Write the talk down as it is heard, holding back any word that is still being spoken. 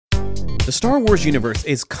The Star Wars universe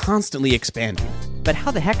is constantly expanding. But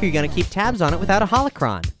how the heck are you going to keep tabs on it without a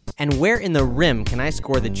holocron? And where in the rim can I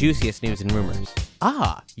score the juiciest news and rumors?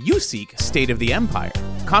 Ah, you seek State of the Empire,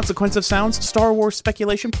 Consequence of Sound's Star Wars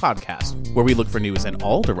speculation podcast, where we look for news in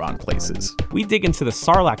Alderaan places. We dig into the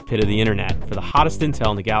Sarlacc pit of the internet for the hottest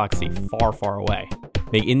intel in the galaxy far, far away.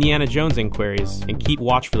 Make Indiana Jones inquiries and keep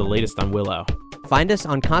watch for the latest on Willow. Find us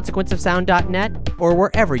on consequenceofsound.net or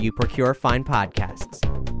wherever you procure fine podcasts.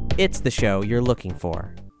 It's the show you're looking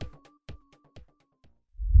for.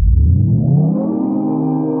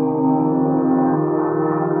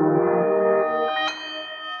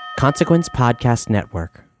 Consequence Podcast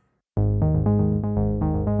Network.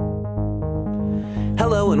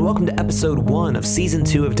 Hello and welcome to episode 1 of season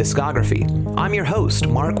 2 of Discography. I'm your host,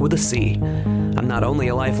 Mark with a C. I'm not only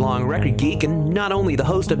a lifelong record geek and not only the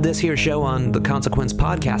host of this here show on the Consequence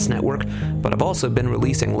Podcast Network, but I've also been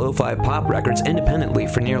releasing lo-fi pop records independently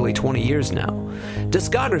for nearly 20 years now.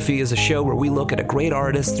 Discography is a show where we look at a great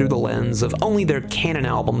artist through the lens of only their canon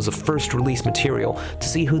albums of first release material to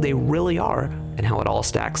see who they really are and how it all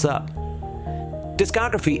stacks up.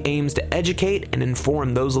 Discography aims to educate and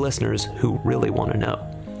inform those listeners who really want to know.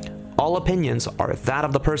 All opinions are that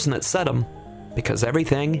of the person that said them, because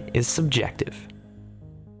everything is subjective.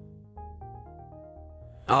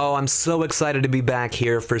 Oh, I'm so excited to be back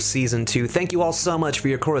here for Season 2. Thank you all so much for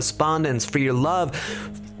your correspondence, for your love,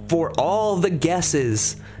 for all the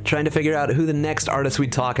guesses, trying to figure out who the next artist we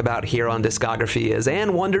talk about here on Discography is,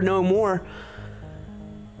 and wonder no more.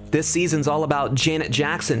 This season's all about Janet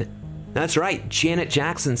Jackson. That's right, Janet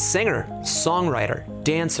Jackson, singer, songwriter,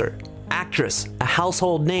 dancer, actress, a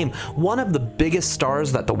household name, one of the biggest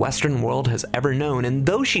stars that the Western world has ever known, and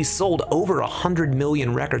though she's sold over 100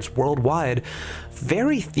 million records worldwide,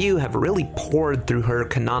 very few have really poured through her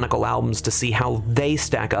canonical albums to see how they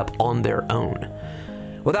stack up on their own.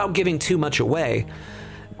 Without giving too much away,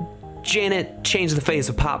 Janet changed the face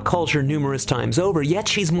of pop culture numerous times over, yet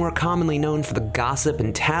she's more commonly known for the gossip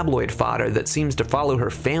and tabloid fodder that seems to follow her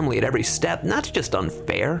family at every step, and that's just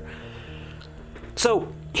unfair.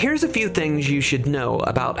 So, here's a few things you should know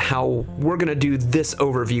about how we're going to do this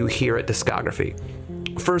overview here at Discography.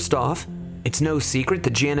 First off, it's no secret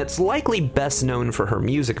that Janet's likely best known for her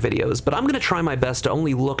music videos, but I'm going to try my best to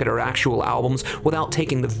only look at her actual albums without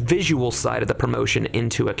taking the visual side of the promotion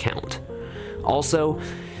into account. Also,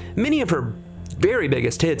 many of her very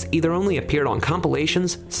biggest hits either only appeared on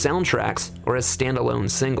compilations, soundtracks, or as standalone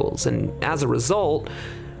singles, and as a result,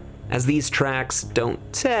 as these tracks don't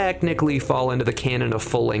technically fall into the canon of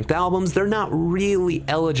full-length albums, they're not really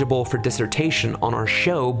eligible for dissertation on our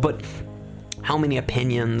show, but how many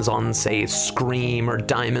opinions on, say, Scream or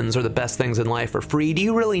Diamonds or the best things in life are free do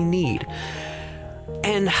you really need?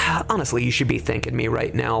 And honestly, you should be thanking me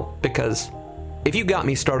right now, because if you got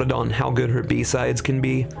me started on how good her B-sides can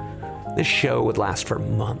be, this show would last for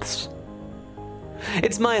months.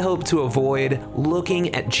 It's my hope to avoid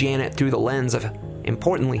looking at Janet through the lens of,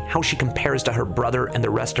 importantly, how she compares to her brother and the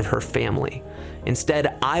rest of her family.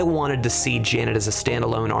 Instead, I wanted to see Janet as a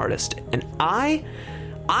standalone artist, and I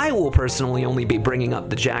will personally only be bringing up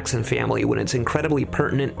the Jackson family when it's incredibly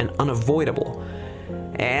pertinent and unavoidable.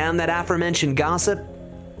 And that aforementioned gossip,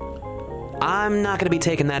 I'm not going to be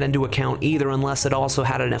taking that into account either unless it also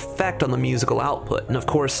had an effect on the musical output. And of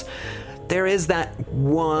course, there is that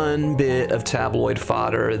one bit of tabloid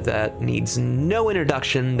fodder that needs no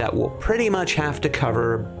introduction that we'll pretty much have to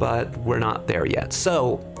cover, but we're not there yet.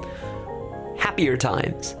 So, happier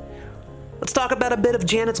times. Let's talk about a bit of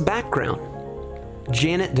Janet's background.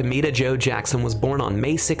 Janet Demita Jo Jackson was born on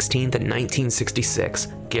May 16th in 1966,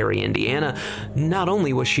 Gary, Indiana. Not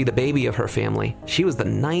only was she the baby of her family, she was the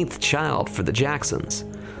 9th child for the Jacksons.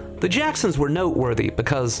 The Jacksons were noteworthy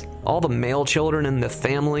because all the male children in the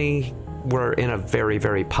family were in a very,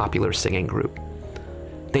 very popular singing group.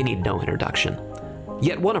 They need no introduction.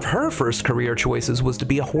 Yet one of her first career choices was to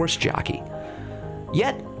be a horse jockey.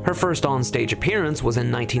 Yet, her first on-stage appearance was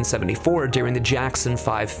in 1974 during the Jackson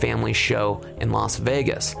 5 Family Show in Las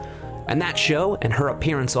Vegas. And that show and her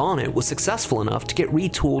appearance on it was successful enough to get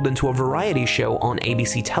retooled into a variety show on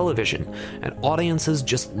ABC television, and audiences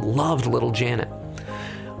just loved little Janet.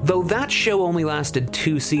 Though that show only lasted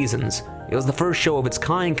 2 seasons, it was the first show of its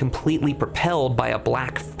kind completely propelled by a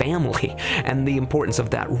black family, and the importance of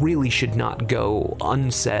that really should not go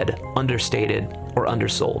unsaid, understated, or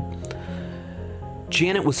undersold.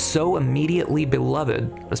 Janet was so immediately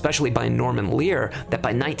beloved, especially by Norman Lear, that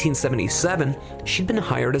by 1977, she'd been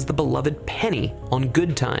hired as the beloved Penny on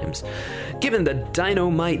Good Times, giving the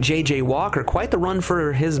dynamite J.J. Walker quite the run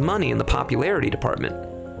for his money in the popularity department.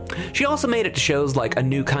 She also made it to shows like A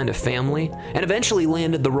New Kind of Family, and eventually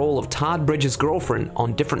landed the role of Todd Bridges' girlfriend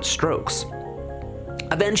on Different Strokes.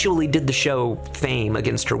 Eventually did the show Fame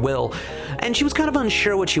against her will, and she was kind of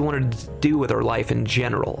unsure what she wanted to do with her life in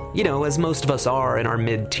general, you know, as most of us are in our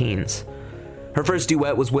mid-teens. Her first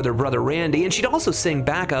duet was with her brother Randy, and she'd also sing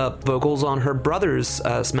backup vocals on her brother's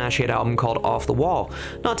smash hit album called Off the Wall,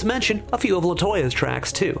 not to mention a few of LaToya's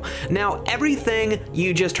tracks too. Now, everything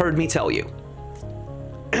you just heard me tell you.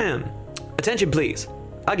 Attention please.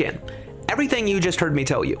 Again, everything you just heard me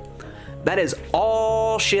tell you. That is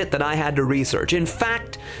all shit that I had to research. In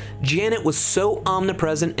fact, Janet was so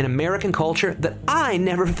omnipresent in American culture that I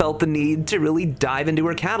never felt the need to really dive into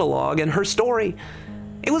her catalog and her story.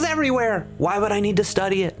 It was everywhere. Why would I need to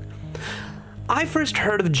study it? I first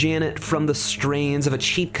heard of Janet from the strains of a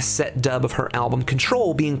cheap cassette dub of her album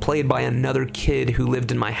Control being played by another kid who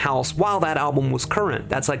lived in my house while that album was current.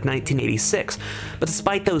 That's like 1986. But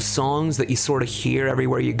despite those songs that you sort of hear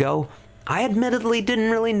everywhere you go, I admittedly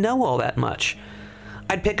didn't really know all that much.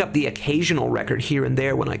 I'd pick up the occasional record here and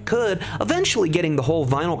there when I could, eventually getting the whole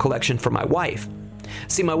vinyl collection for my wife.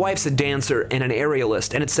 See, my wife's a dancer and an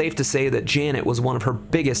aerialist, and it's safe to say that Janet was one of her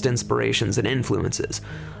biggest inspirations and influences.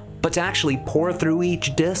 But to actually pour through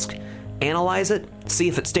each disc, analyze it, see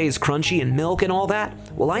if it stays crunchy and milk and all that,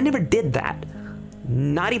 well, I never did that.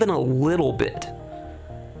 Not even a little bit.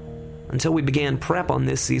 Until we began prep on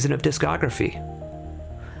this season of discography.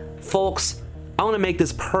 Folks, I want to make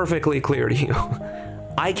this perfectly clear to you.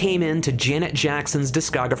 I came into Janet Jackson's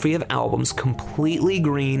discography of albums completely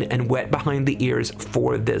green and wet behind the ears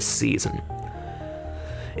for this season.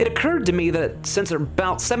 It occurred to me that since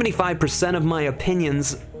about 75% of my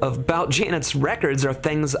opinions about Janet's records are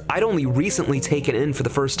things I'd only recently taken in for the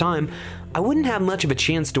first time, I wouldn't have much of a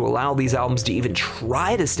chance to allow these albums to even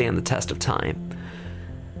try to stand the test of time.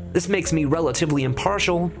 This makes me relatively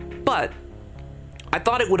impartial, but I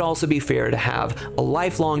thought it would also be fair to have a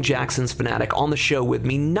lifelong Jacksons fanatic on the show with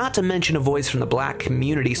me, not to mention a voice from the black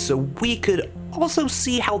community, so we could also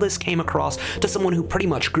see how this came across to someone who pretty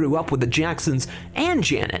much grew up with the Jacksons and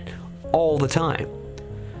Janet all the time.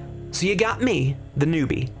 So you got me, the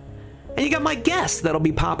newbie, and you got my guest that'll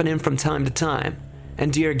be popping in from time to time.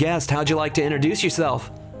 And dear guest, how'd you like to introduce yourself?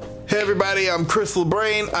 Hey everybody, I'm Chris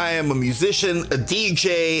LeBrain. I am a musician, a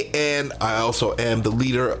DJ, and I also am the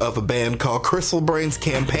leader of a band called Chris LeBrain's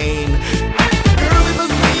Campaign. Girl, it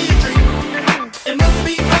must be a dream. It must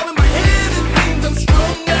be all in my head. It seems I'm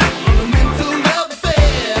strung out on a mental health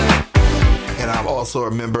affair. And I'm also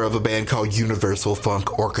a member of a band called Universal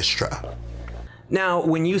Funk Orchestra. Now,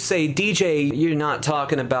 when you say DJ, you're not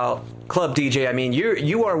talking about club DJ. I mean,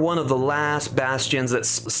 you are one of the last bastions that's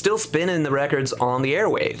still spinning the records on the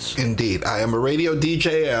airwaves. Indeed. I am a radio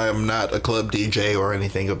DJ. I am not a club DJ or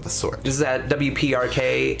anything of the sort. Is that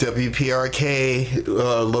WPRK? WPRK,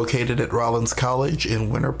 located at Rollins College in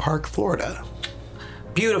Winter Park, Florida.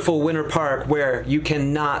 Beautiful Winter Park, where you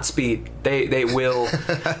cannot speed. They will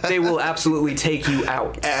absolutely take you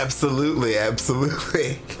out. Absolutely.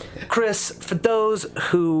 Chris, for those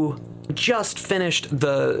who just finished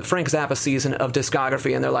the Frank Zappa season of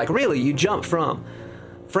discography and they're like, really, you jumped from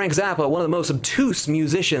Frank Zappa, one of the most obtuse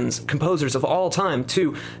musicians, composers of all time,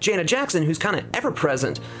 to Janet Jackson, who's kind of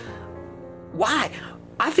ever-present. Why?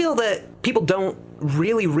 I feel that people don't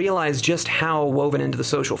really realize just how woven into the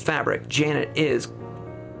social fabric Janet is.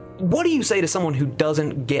 What do you say to someone who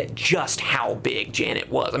doesn't get just how big Janet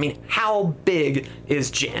was? I mean, how big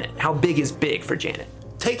is Janet? How big is big for Janet?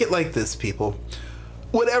 Take it like this, people.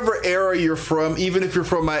 Whatever era you're from, even if you're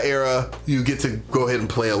from my era, you get to go ahead and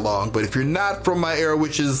play along. But if you're not from my era,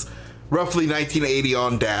 which is roughly 1980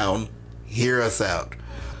 on down, hear us out.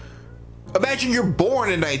 Imagine you're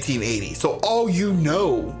born in 1980, so all you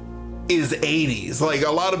know is 80s. Like,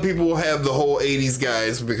 a lot of people will have the whole 80s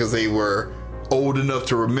guys because they were old enough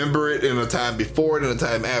to remember it in a time before it and a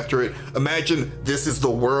time after it. Imagine this is the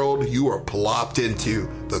world you are plopped into,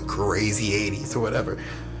 the crazy 80s or whatever.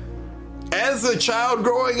 As a child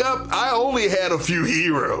growing up, I only had a few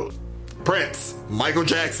heroes. Prince, Michael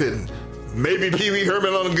Jackson, maybe Pee Wee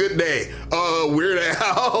Herman on a good day, Weird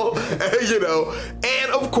Al, you know,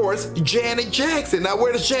 and of course, Janet Jackson. Now,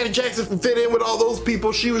 where does Janet Jackson fit in with all those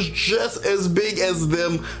people? She was just as big as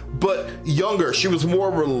them, but younger. She was more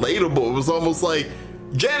relatable. It was almost like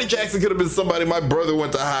Janet Jackson could have been somebody my brother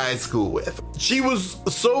went to high school with. She was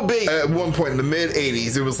so big at one point in the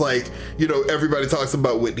mid-80s. It was like, you know, everybody talks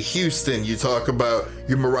about Whitney Houston. You talk about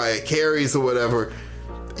your Mariah Careys or whatever.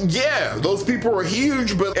 Yeah, those people were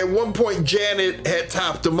huge, but at one point Janet had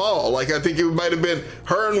topped them all. Like, I think it might have been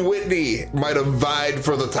her and Whitney might have vied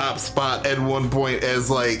for the top spot at one point as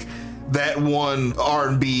like that one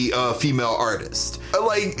R&B female artist.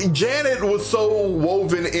 Like, Janet was so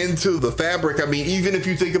woven into the fabric. I mean, even if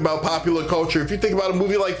you think about popular culture, if you think about a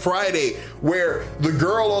movie like Friday, where the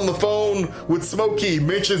girl on the phone with Smokey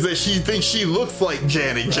mentions that she thinks she looks like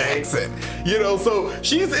Janet Jackson, you know, so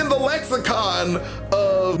she's in the lexicon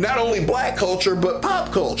of not only black culture, but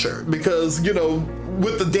pop culture, because, you know,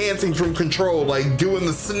 with the dancing from Control, like doing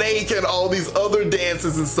the snake and all these other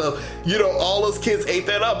dances and stuff, you know, all us kids ate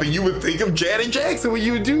that up, and you would think of Janet Jackson when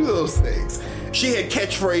you would do those things. She had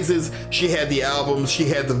catchphrases, she had the albums, she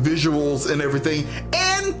had the visuals and everything,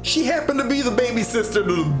 and she happened to be the baby sister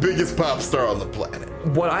to the biggest pop star on the planet.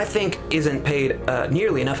 What I think isn't paid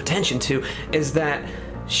nearly enough attention to is that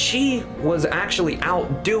she was actually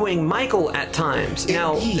outdoing Michael at times.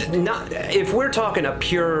 Indeed. Now, if we're talking a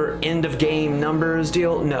pure end of game numbers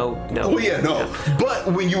deal, no. Oh yeah, no. But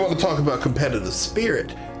when you want to talk about competitive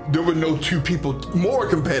spirit, there were no two people more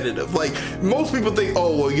competitive. Like, most people think,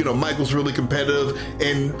 oh, well, you know, Michael's really competitive,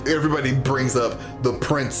 and everybody brings up the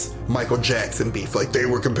Prince Michael Jackson beef, like they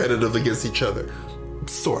were competitive against each other.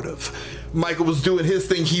 Sort of. Michael was doing his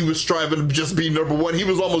thing. He was striving to just be number one. He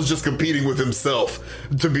was almost just competing with himself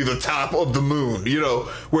to be the top of the moon, you know.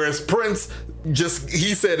 Whereas Prince,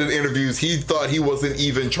 he said in interviews, he thought he wasn't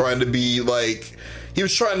even trying to be like, he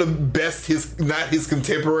was trying to best not his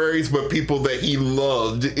contemporaries, but people that he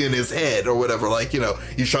loved in his head or whatever. Like, you know,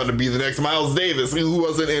 he's trying to be the next Miles Davis, who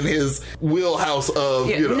wasn't in his wheelhouse of,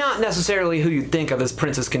 yeah, you know. Not necessarily who you think of as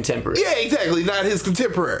Prince's contemporary. Yeah, exactly. Not his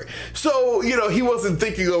contemporary. So, you know, he wasn't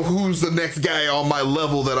thinking of who's the next guy on my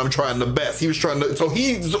level that I'm trying to best. He was trying to, so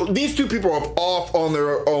these two people are off on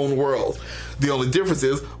their own world. The only difference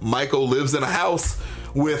is Michael lives in a house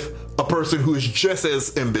with a person who is just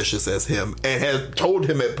as ambitious as him and has told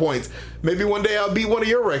him at points, maybe one day I'll beat one of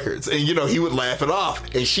your records. And, you know, he would laugh it off.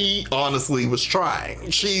 And she honestly was trying.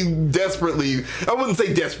 She desperately, I wouldn't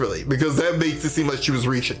say desperately, because that makes it seem like she was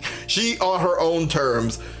reaching. She, on her own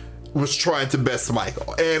terms, was trying to best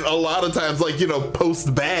Michael. And a lot of times, like, you know,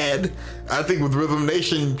 post Bad, I think with Rhythm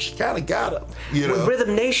Nation, she kind of got him. You know? With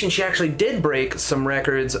Rhythm Nation, she actually did break some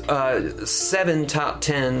records, 7 top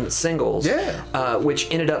 10 singles, which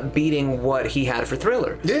ended up beating what he had for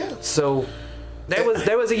Thriller. Yeah. So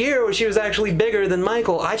there was a year where she was actually bigger than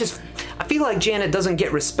Michael. I feel like Janet doesn't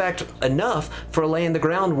get respect enough for laying the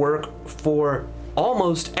groundwork for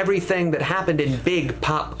almost everything that happened in big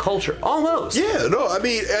pop culture. Almost. Yeah, no, I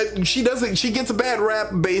mean, she gets a bad rap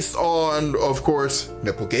based on, of course,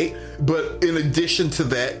 Nipplegate, but in addition to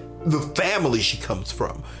that, the family she comes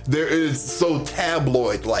from. There is so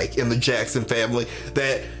tabloid-like in the Jackson family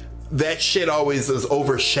that shit always has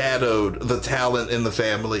overshadowed the talent in the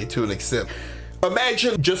family to an extent.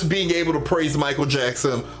 Imagine just being able to praise Michael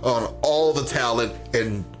Jackson on all the talent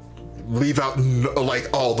and leave out, like,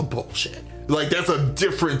 all the bullshit. Like, that's a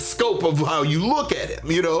different scope of how you look at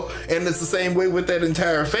him, you know? And it's the same way with that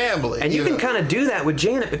entire family. And you can kind of do that with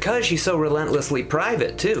Janet because she's so relentlessly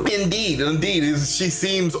private, too. Indeed. She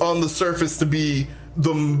seems on the surface to be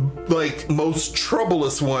the, like, most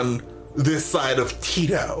troublous one this side of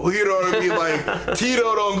Tito. You know what I mean? Like,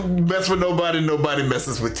 Tito don't mess with nobody, nobody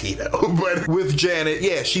messes with Tito. But with Janet,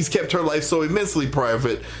 yeah, she's kept her life so immensely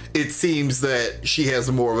private, it seems that she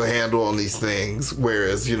has more of a handle on these things,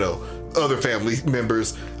 whereas, you know, other family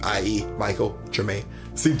members, i.e. Michael, Jermaine,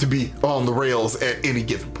 seem to be on the rails at any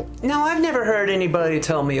given point. Now, I've never heard anybody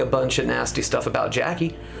tell me a bunch of nasty stuff about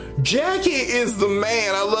Jackie. Jackie is the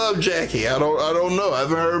man. I love Jackie. I don't know. I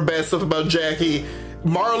haven't heard bad stuff about Jackie.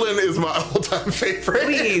 Marlon is my all-time favorite.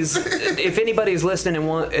 Please, if anybody's listening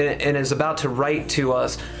and is about to write to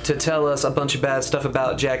us to tell us a bunch of bad stuff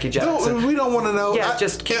about Jackie Jackson, no, we don't want to know. Yeah,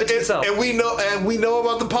 just keep it to yourself. And we know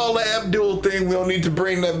about the Paula Abdul thing. We don't need to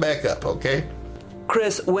bring that back up, okay?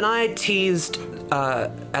 Chris, when I teased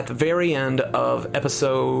at the very end of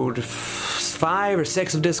episode 5 or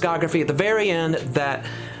 6 of Discography, at the very end that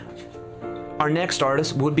our next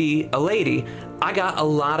artist would be a lady, I got a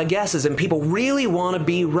lot of guesses, and people really want to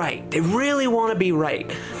be right. They really want to be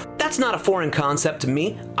right. That's not a foreign concept to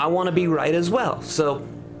me. I want to be right as well. So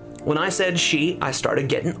when I said she, I started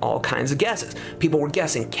getting all kinds of guesses. People were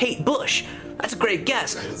guessing Kate Bush. That's a great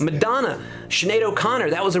guess. Madonna, Sinead O'Connor.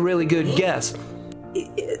 That was a really good guess.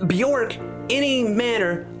 Bjork, any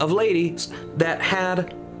manner of ladies that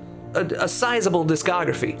had a sizable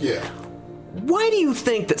discography. Yeah. Why do you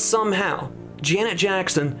think that somehow Janet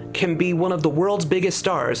Jackson can be one of the world's biggest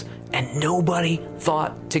stars and nobody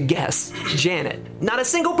thought to guess Janet? Not a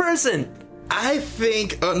single person. I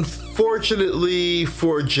think, unfortunately,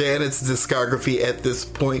 for Janet's discography at this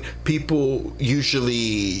point, people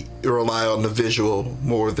usually rely on the visual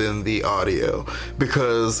more than the audio,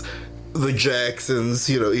 because the Jacksons,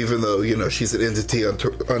 you know, even though, you know, she's an entity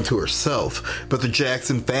unto herself, but the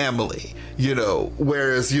Jackson family, you know,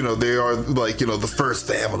 whereas, you know, they are like, you know, the first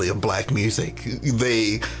family of black music,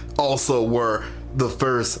 they also were the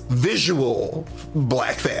first visual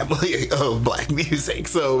black family of black music.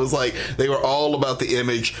 So it was like they were all about the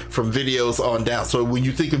image from videos on down. So when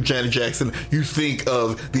you think of Janet Jackson, you think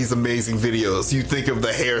of these amazing videos. You think of the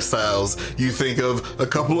hairstyles. You think of a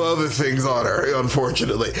couple other things on her,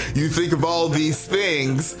 unfortunately. You think of all these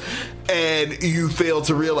things, and you fail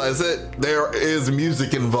to realize that there is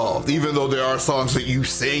music involved. Even though there are songs that you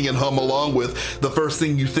sing and hum along with, the first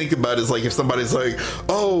thing you think about is like if somebody's like,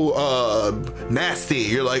 Nasty,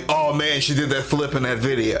 you're like, oh man, she did that flip in that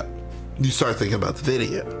video. You start thinking about the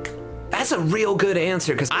video. That's a real good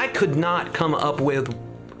answer, because I could not come up with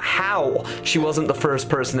how she wasn't the first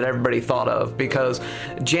person that everybody thought of, because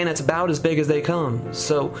Janet's about as big as they come.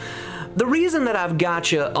 So the reason that I've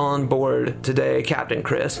got you on board today, Captain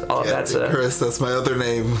Chris, Chris, that's my other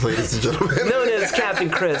name, ladies and gentlemen. Known as Captain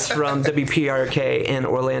Chris from WPRK in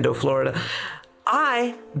Orlando, Florida.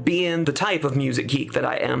 I, being the type of music geek that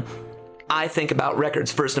I am, I think about records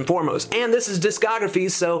first and foremost. And this is discography,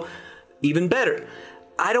 so even better.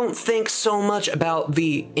 I don't think so much about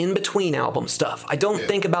the in-between album stuff. I don't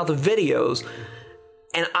think about the videos.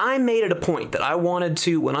 And I made it a point that I wanted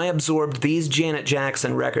to, when I absorbed these Janet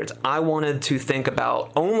Jackson records, I wanted to think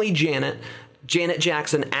about only Janet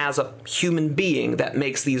Jackson as a human being that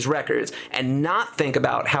makes these records, and not think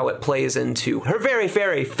about how it plays into her very,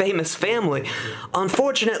 very famous family.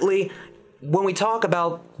 Unfortunately, when we talk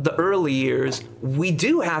about the early years, we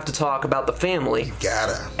do have to talk about the family.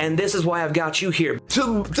 Gotta. And this is why I've got you here.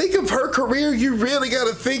 To think of her career, you really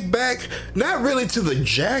gotta think back, not really to the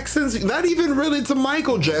Jacksons, not even really to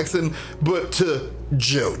Michael Jackson, but to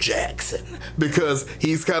Joe Jackson, because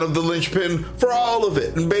he's kind of the linchpin for all of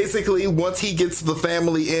it. And basically, once he gets the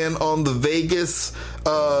family in on the Vegas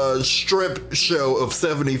strip show of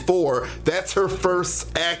 74, that's her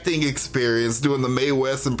first acting experience, doing the Mae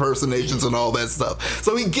West impersonations and all that stuff.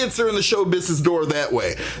 So he gets her in the show business door that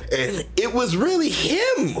way. And it was really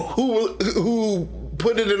him who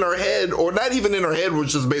put it in her head, or not even in her head,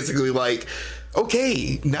 which is basically like,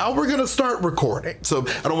 okay, now we're going to start recording. So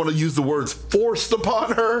I don't want to use the words forced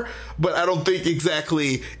upon her, but I don't think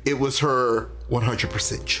exactly it was her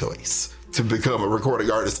 100% choice to become a recording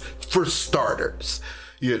artist, for starters,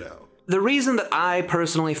 you know. The reason that I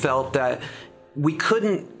personally felt that we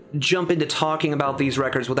couldn't jump into talking about these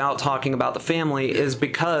records without talking about the family is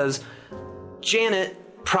because Janet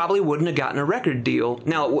probably wouldn't have gotten a record deal.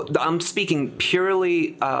 Now, I'm speaking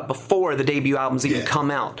purely before the debut albums even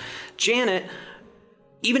come out. Janet,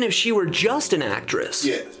 even if she were just an actress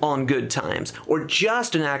on Good Times, or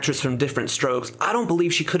just an actress from Different Strokes, I don't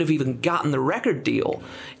believe she could have even gotten the record deal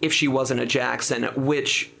if she wasn't a Jackson,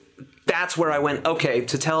 which that's where I went, okay,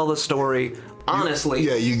 to tell the story, honestly.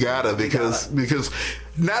 Yeah, you gotta, because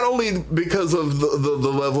not only because of the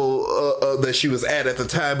level that she was at the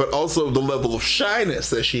time, but also the level of shyness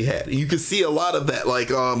that she had. You can see a lot of that. Like,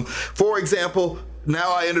 for example,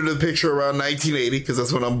 now I entered the picture around 1980, because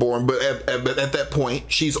that's when I'm born, but at that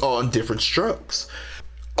point, she's on Different Strokes.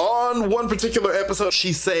 On one particular episode,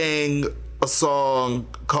 she sang a song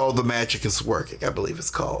called The Magic Is Working, I believe it's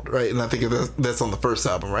called, right? And I think that's on the first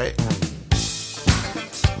album, right?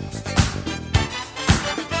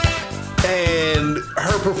 And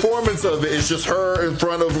her performance of it is just her in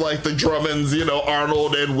front of like the Drummonds, you know,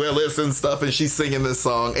 Arnold and Willis and stuff, and she's singing this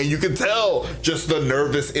song, and you can tell just the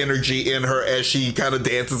nervous energy in her as she kind of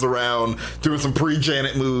dances around doing some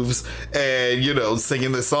pre-Janet moves and, you know,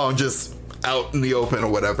 singing this song just out in the open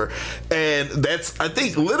or whatever. And that's, I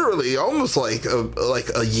think, literally almost like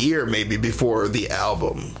a year maybe before the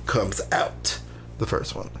album comes out, the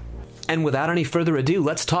first one. And without any further ado,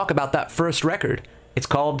 let's talk about that first record. It's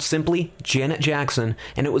called simply Janet Jackson,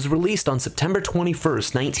 and it was released on September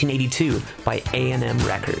 21st, 1982 by A&M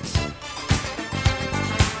Records.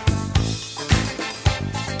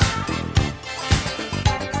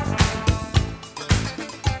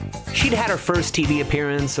 She'd had her first TV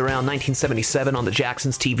appearance around 1977 on the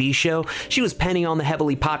Jacksons TV show. She was Penny on the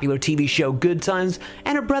heavily popular TV show Good Times,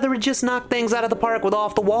 and her brother had just knocked things out of the park with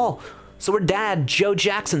Off the Wall. So her dad, Joe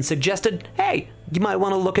Jackson, suggested, hey, you might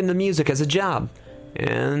want to look into music as a job.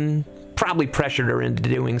 And probably pressured her into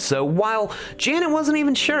doing so, while Janet wasn't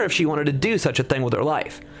even sure if she wanted to do such a thing with her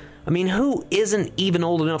life. I mean, who isn't even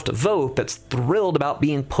old enough to vote that's thrilled about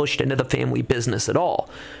being pushed into the family business at all?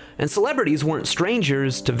 And celebrities weren't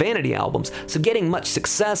strangers to vanity albums, so getting much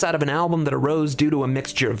success out of an album that arose due to a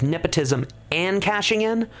mixture of nepotism and cashing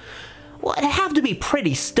in, well, it'd have to be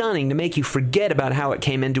pretty stunning to make you forget about how it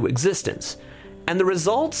came into existence. And the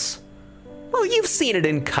results? Well, you've seen it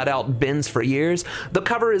in cutout bins for years. The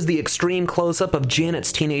cover is the extreme close-up of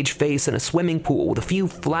Janet's teenage face in a swimming pool with a few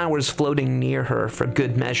flowers floating near her for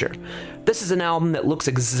good measure. This is an album that looks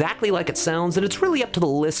exactly like it sounds, and it's really up to the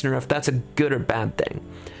listener if that's a good or bad thing.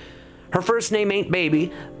 Her first name ain't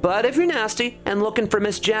Baby, but if you're nasty and looking for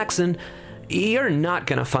Miss Jackson, you're not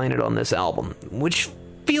gonna find it on this album, which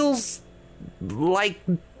feels like,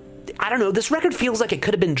 I don't know, this record feels like it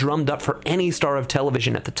could have been drummed up for any star of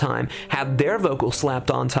television at the time, had their vocals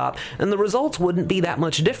slapped on top, and the results wouldn't be that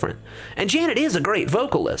much different. And Janet is a great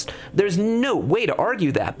vocalist. There's no way to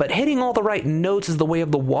argue that, but hitting all the right notes is the way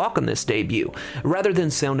of the walk on this debut. Rather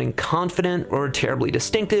than sounding confident or terribly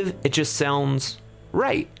distinctive, it just sounds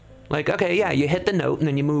right. Like, okay, yeah, you hit the note and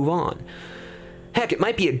then you move on. Heck, it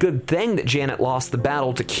might be a good thing that Janet lost the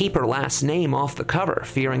battle to keep her last name off the cover,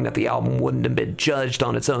 fearing that the album wouldn't have been judged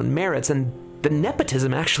on its own merits, and the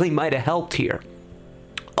nepotism actually might have helped here.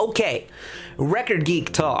 Okay, Record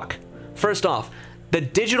Geek talk. First off, the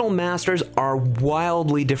digital masters are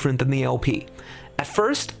wildly different than the LP. At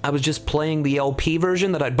first, I was just playing the LP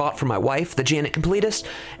version that I'd bought for my wife, the Janet Completist,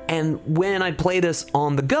 and when I'd play this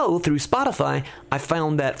on the go through Spotify, I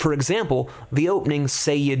found that, for example, the opening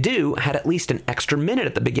Say You Do had at least an extra minute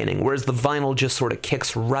at the beginning, whereas the vinyl just sort of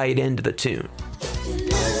kicks right into the tune.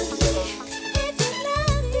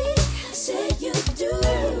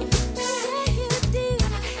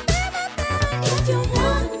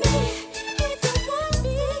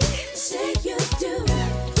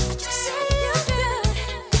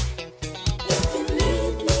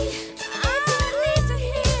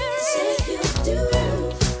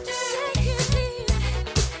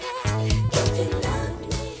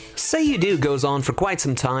 Say You Do goes on for quite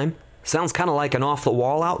some time. Sounds kind of like an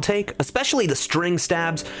off-the-wall outtake, especially the string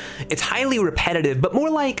stabs. It's highly repetitive, but more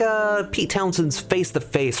like Pete Townshend's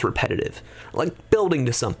Face-to-Face repetitive, like building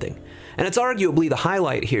to something. And it's arguably the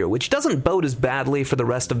highlight here, which doesn't bode as badly for the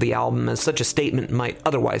rest of the album as such a statement might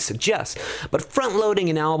otherwise suggest. But front-loading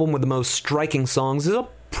an album with the most striking songs is a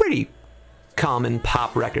pretty common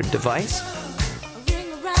pop record device.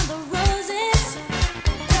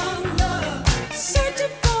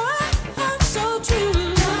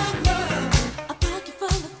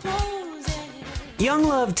 Young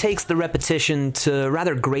Love takes the repetition to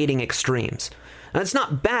rather grating extremes. And it's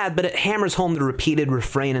not bad, but it hammers home the repeated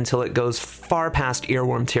refrain until it goes far past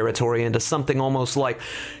earworm territory into something almost like,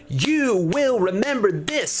 "You will remember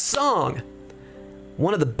this song!"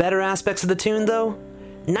 One of the better aspects of the tune, though?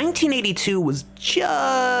 1982 was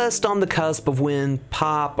just on the cusp of when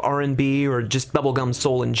pop, R&B, or just bubblegum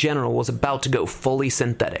soul in general was about to go fully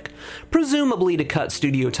synthetic, presumably to cut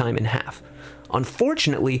studio time in half.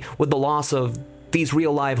 Unfortunately, with the loss of these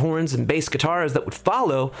real live horns and bass guitars that would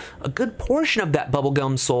follow, a good portion of that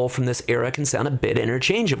bubblegum soul from this era can sound a bit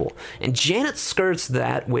interchangeable, and Janet skirts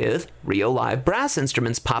that with real live brass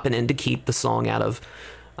instruments popping in to keep the song out of,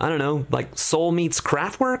 I don't know, like soul meets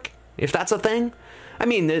Kraftwerk, if that's a thing. I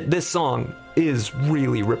mean, this song is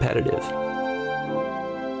really repetitive.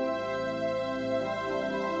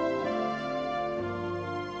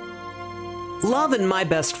 Love and My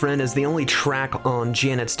Best Friend is the only track on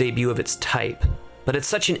Janet's debut of its type, but it's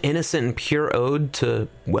such an innocent and pure ode to,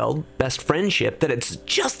 well, best friendship that it's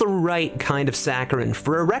just the right kind of saccharine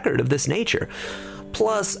for a record of this nature.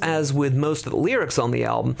 Plus, as with most of the lyrics on the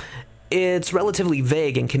album, it's relatively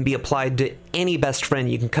vague and can be applied to any best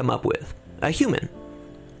friend you can come up with. A human,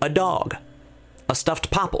 a dog, a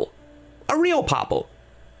stuffed popple, a real popple,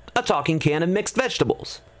 a talking can of mixed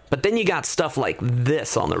vegetables. But then you got stuff like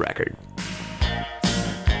this on the record.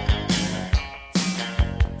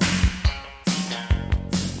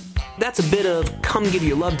 That's a bit of Come Give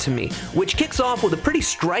Your Love to Me, which kicks off with a pretty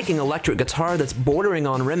striking electric guitar that's bordering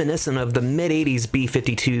on reminiscent of the mid-80s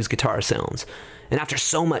B-52's guitar sounds. And after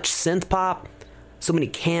so much synth pop, so many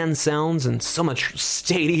can sounds, and so much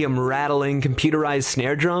stadium rattling computerized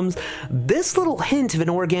snare drums, this little hint of an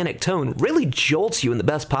organic tone really jolts you in the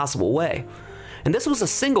best possible way. And this was a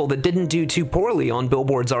single that didn't do too poorly on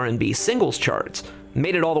Billboard's R&B singles charts,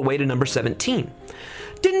 made it all the way to number 17.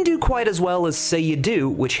 Didn't do quite as well as Say You Do,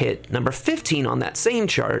 which hit number 15 on that same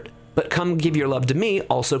chart, but Come Give Your Love to Me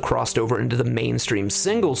also crossed over into the mainstream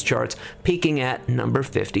singles charts, peaking at number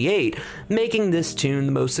 58, making this tune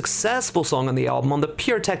the most successful song on the album on the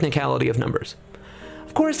pure technicality of numbers.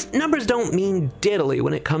 Of course, numbers don't mean diddly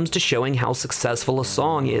when it comes to showing how successful a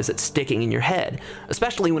song is at sticking in your head,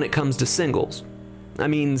 especially when it comes to singles. I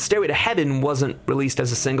mean, Stairway to Heaven wasn't released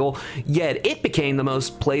as a single, yet it became the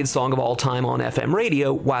most played song of all time on FM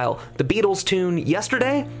radio, while the Beatles' tune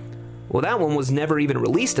Yesterday Well, that one was never even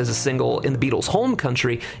released as a single in the Beatles' home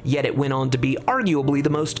country, yet it went on to be arguably the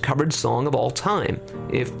most covered song of all time,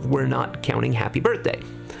 if we're not counting Happy Birthday.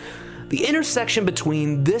 The intersection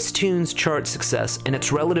between this tune's chart success and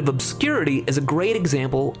its relative obscurity is a great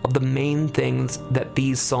example of the main things that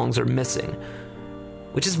these songs are missing,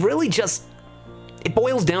 which is really just, it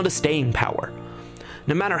boils down to staying power.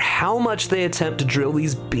 No matter how much they attempt to drill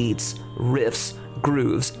these beats, riffs,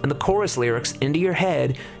 grooves, and the chorus lyrics into your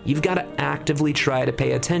head, you've got to actively try to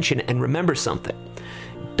pay attention and remember something.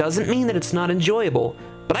 Doesn't mean that it's not enjoyable,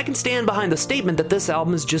 but I can stand behind the statement that this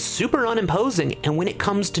album is just super unimposing, and when it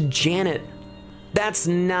comes to Janet, that's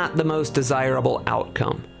not the most desirable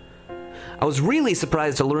outcome. I was really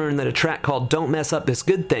surprised to learn that a track called Don't Mess Up This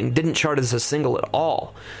Good Thing didn't chart as a single at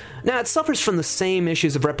all. Now, it suffers from the same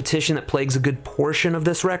issues of repetition that plagues a good portion of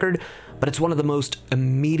this record, but it's one of the most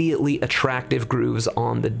immediately attractive grooves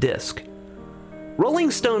on the disc.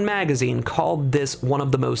 Rolling Stone magazine called this one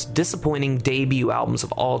of the most disappointing debut albums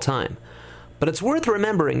of all time. But it's worth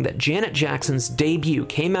remembering that Janet Jackson's debut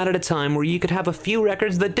came out at a time where you could have a few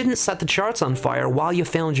records that didn't set the charts on fire while you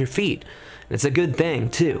found your feet. And it's a good thing,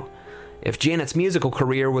 too. If Janet's musical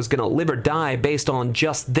career was going to live or die based on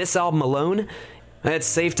just this album alone, it's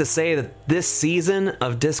safe to say that this season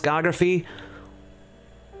of discography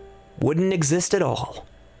wouldn't exist at all.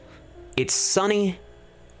 It's sunny,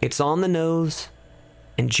 it's on the nose,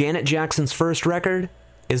 and Janet Jackson's first record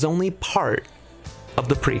is only part of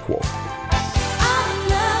the prequel.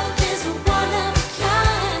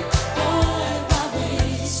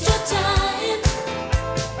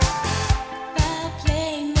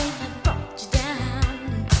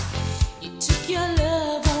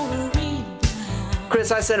 Chris,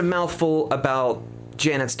 I said a mouthful about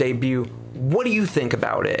Janet's debut. What do you think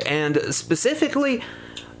about it? And specifically,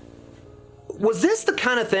 was this the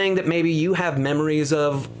kind of thing that maybe you have memories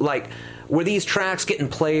of? Like, were these tracks getting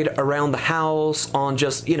played around the house on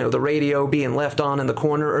just, the radio being left on in the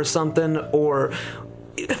corner or something? Or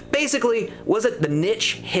basically, was it the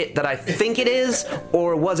niche hit that I think it is?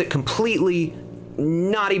 Or was it completely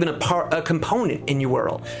not even a component in your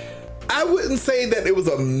world? I wouldn't say that it was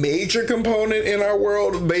a major component in our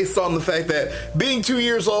world based on the fact that being 2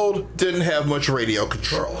 years old didn't have much radio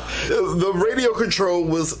control. The radio control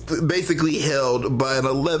was basically held by an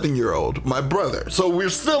 11-year-old, my brother. So we're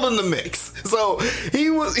still in the mix. So he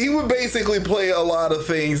would basically play a lot of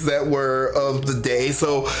things that were of the day.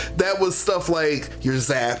 So that was stuff like your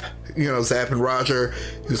Zapp, Zapp and Roger.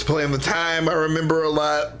 He was playing The Time, I remember a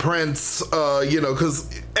lot. Prince,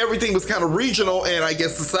 because everything was kind of regional, and I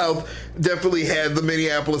guess the South definitely had the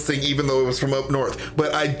Minneapolis thing, even though it was from up north.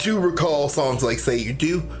 But I do recall songs like Say You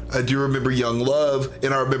Do. I do remember Young Love,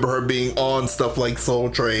 and I remember her being on stuff like Soul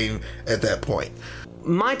Train at that point.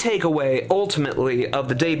 My takeaway, ultimately, of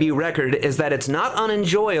the debut record is that it's not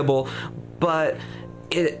unenjoyable, but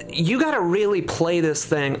you gotta really play this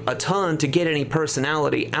thing a ton to get any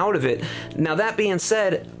personality out of it. Now, that being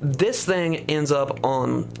said, this thing ends up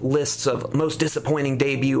on lists of most disappointing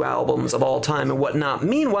debut albums of all time and whatnot.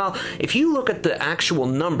 Meanwhile, if you look at the actual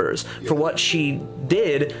numbers for what she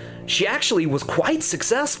did, she actually was quite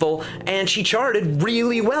successful, and she charted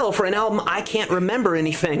really well for an album I can't remember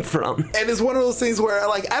anything from. And it's one of those things where,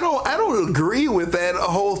 I don't agree with that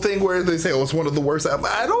whole thing where they say, it's one of the worst albums.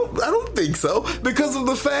 I don't think so, because of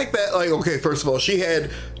the fact that, first of all, she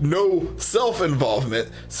had no self-involvement,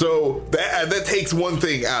 so that takes one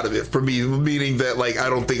thing out of it for me, meaning that, I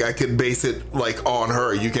don't think I could base it, on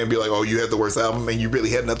her. You can't be like, oh, you had the worst album, and you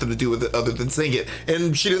really had nothing to do with it other than sing it.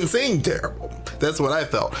 And she didn't sing terrible. That's what I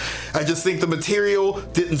felt. I just think the material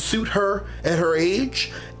didn't suit her at her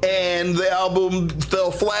age, and the album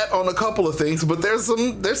fell flat on a couple of things. But there's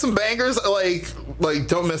some bangers like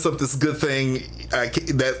Don't Mess Up This Good Thing.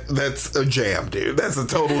 That's a jam, dude. That's a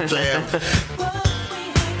total jam.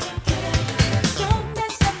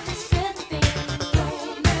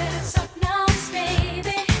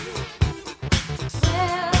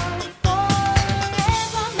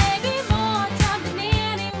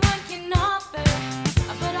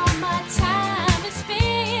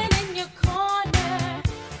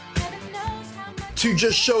 To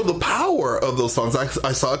just show the power of those songs.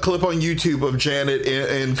 I saw a clip on YouTube of Janet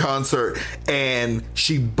in concert, and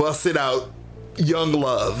she busted out Young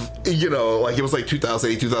Love, you know, like it was like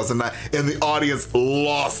 2008, 2009, and the audience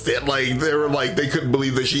lost it. Like they were like, they couldn't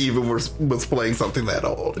believe that she even was playing something that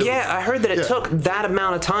old. I heard that it took that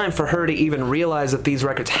amount of time for her to even realize that these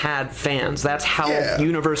records had fans. That's how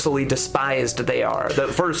universally despised they are, the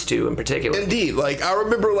first two in particular. Indeed. Like I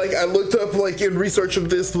remember, like I looked up, like in research of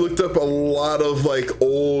this, looked up a lot of like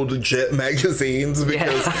old Jet magazines,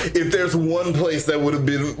 because if there's one place that would have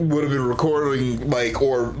been recording like,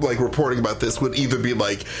 or like reporting about this, would either be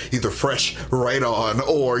like either Fresh, Right On,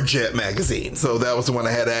 or Jet magazine. So that was the one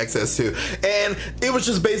I had access to, and it was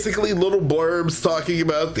just basically little blurbs talking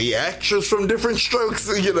about the actress from Different Strokes,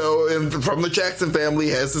 you know, and from the Jackson family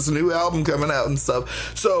has this new album coming out and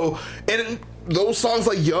stuff. So, and those songs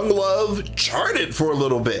like Young Love charted for a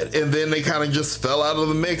little bit, and then they kind of just fell out of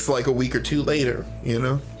the mix like a week or two later, you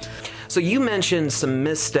know? So you mentioned some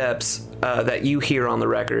missteps that you hear on the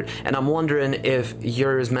record, and I'm wondering if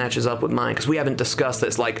yours matches up with mine, because we haven't discussed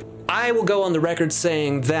this. Like, I will go on the record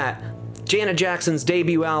saying that Janet Jackson's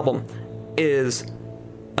debut album is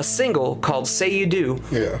a single called Say You Do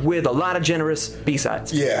with a lot of generous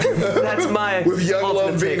B-sides. Yeah. That's my with Young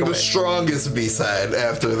Love being takeaway. The strongest B-side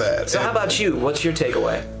after that. So how about you? What's your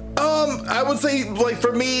takeaway? I would say, like,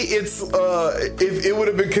 for me, it's, if it would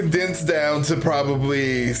have been condensed down to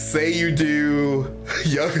probably Say You Do,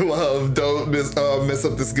 Young Love, Don't Miss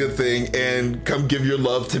Up This Good Thing, and Come Give Your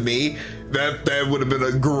Love to Me, that would have been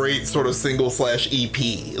a great sort of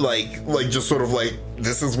single/EP. Like just sort of like,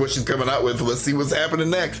 this is what she's coming out with, let's see what's happening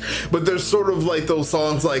next. But there's sort of like those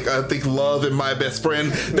songs like, I think, Love and My Best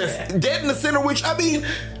Friend, that's dead in the center, which, I mean,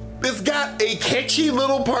 it's got a catchy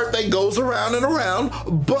little part that goes around and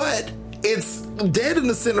around, but it's dead in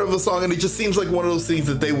the center of the song, and it just seems like one of those things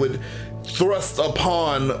that they would thrust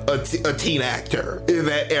upon a teen actor in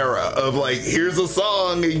that era of like, here's a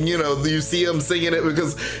song, and you know, you see him singing it,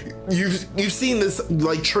 because you've seen this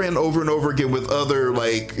like trend over and over again with other,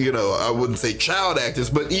 like, you know, I wouldn't say child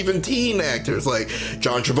actors, but even teen actors. Like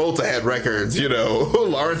John Travolta had records, you know,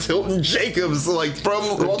 Lawrence Hilton Jacobs, like from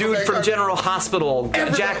the dude from General Hospital,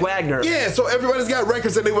 Jack Wagner. Yeah, so everybody's got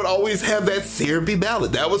records, and they would always have that syrupy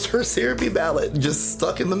ballad. That was her syrupy ballad, just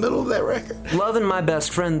stuck in the middle of that record. Love and My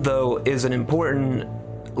Best Friend, though, is an important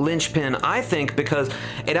linchpin, I think, because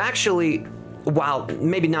it actually, while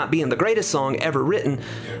maybe not being the greatest song ever written,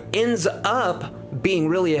 ends up being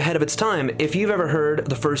really ahead of its time. If you've ever heard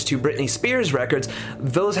the first two Britney Spears records,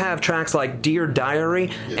 those have tracks like Dear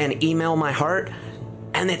Diary and Email My Heart,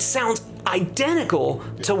 and it sounds identical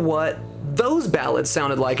to what those ballads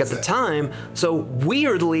sounded like at the time. So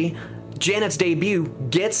weirdly, Janet's debut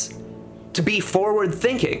gets to be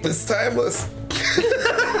forward-thinking. It's timeless.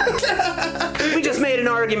 We just made an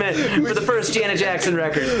argument for the first Janet Jackson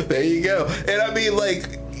record. There you go. And I mean, like,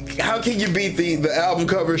 how can you beat the album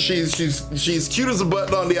cover? She's cute as a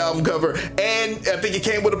button on the album cover, and I think it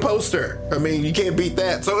came with a poster. I mean, you can't beat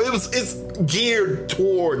that. So it's geared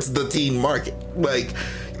towards the teen market. Like,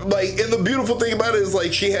 and the beautiful thing about it is,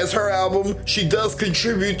 like, she has her album. She does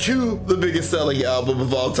contribute to the biggest selling album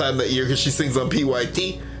of all time that year, because she sings on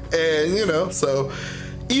PYT. And, you know, so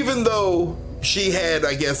even though she had,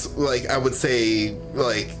 I guess, like, I would say,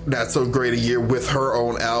 like, not so great a year with her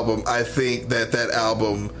own album, I think that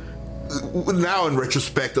album, now in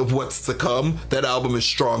retrospect of what's to come, that album is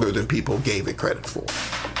stronger than people gave it credit for.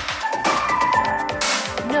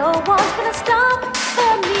 No one's gonna stop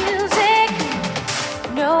the music.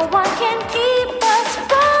 No one can keep us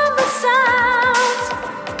from the sounds.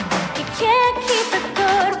 You can't keep the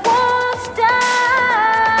good ones down.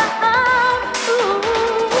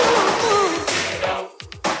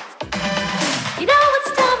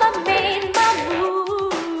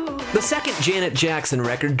 The second Janet Jackson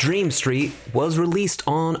record, Dream Street, was released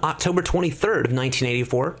on October 23rd of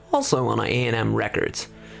 1984, also on A&M Records.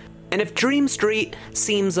 And if Dream Street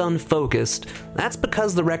seems unfocused, that's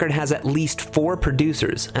because the record has at least 4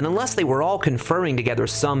 producers, and unless they were all conferring together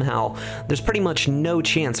somehow, there's pretty much no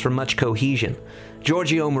chance for much cohesion.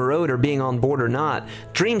 Giorgio Moroder being on board or not,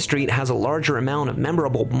 Dream Street has a larger amount of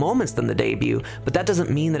memorable moments than the debut, but that doesn't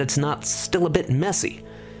mean that it's not still a bit messy.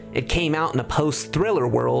 It came out in a post-Thriller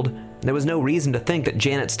world, and there was no reason to think that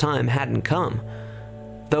Janet's time hadn't come.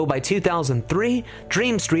 Though by 2003,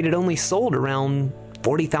 Dream Street had only sold around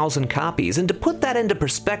 40,000 copies, and to put that into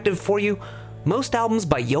perspective for you, most albums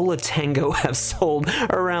by Yo La Tengo have sold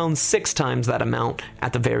around 6 times that amount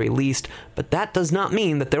at the very least, but that does not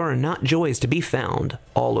mean that there are not joys to be found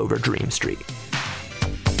all over Dream Street.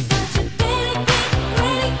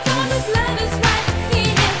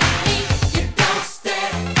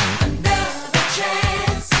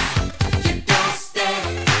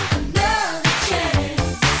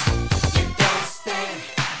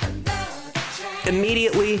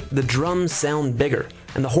 the drums sound bigger,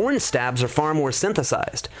 and the horn stabs are far more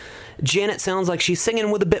synthesized. Janet sounds like she's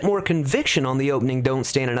singing with a bit more conviction on the opening Don't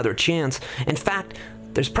Stand Another Chance. In fact,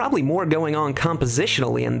 there's probably more going on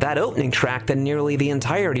compositionally in that opening track than nearly the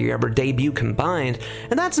entirety of her debut combined,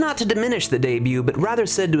 and that's not to diminish the debut, but rather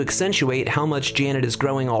said to accentuate how much Janet is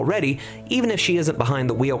growing already, even if she isn't behind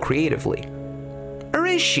the wheel creatively. Or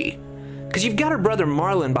is she? Because you've got her brother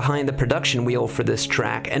Marlon behind the production wheel for this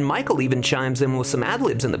track, and Michael even chimes in with some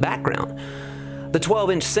ad-libs in the background. The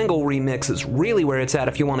 12-inch single remix is really where it's at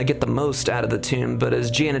if you want to get the most out of the tune, but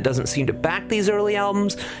as Janet doesn't seem to back these early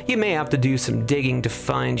albums, you may have to do some digging to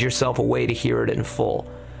find yourself a way to hear it in full.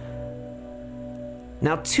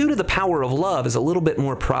 Now, 2 to the Power of Love is a little bit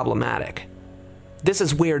more problematic. This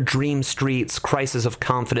is where Dream Street's Crisis of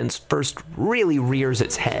Confidence first really rears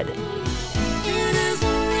its head.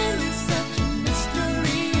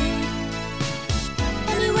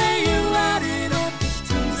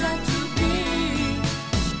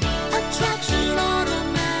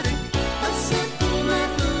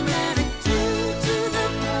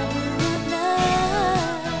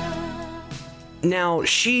 Now,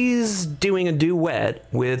 she's doing a duet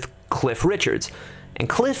with Cliff Richards, and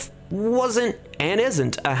Cliff wasn't and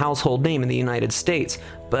isn't a household name in the United States,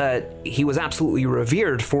 but he was absolutely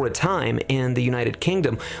revered for a time in the United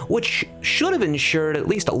Kingdom, which should have ensured at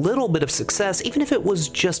least a little bit of success, even if it was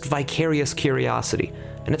just vicarious curiosity,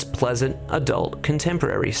 and it's pleasant, adult,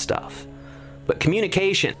 contemporary stuff. But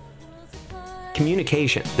communication,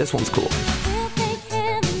 this one's cool.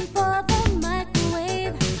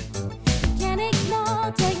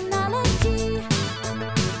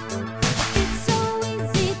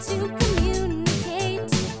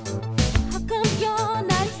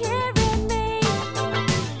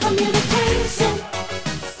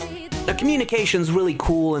 Communication's really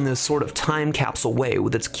cool in this sort of time capsule way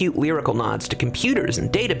with its cute lyrical nods to computers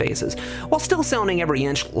and databases, while still sounding every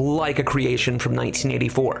inch like a creation from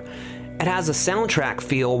 1984. It has a soundtrack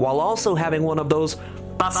feel while also having one of those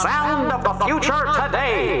 "the sound of the future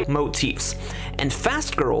today" motifs. And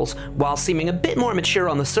Fast Girls, while seeming a bit more mature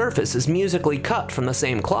on the surface, is musically cut from the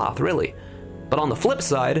same cloth, really. But on the flip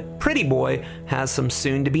side, Pretty Boy has some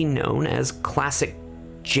soon-to-be known as classic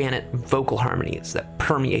Janet vocal harmonies that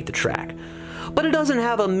permeate the track. But it doesn't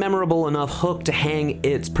have a memorable enough hook to hang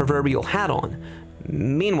its proverbial hat on.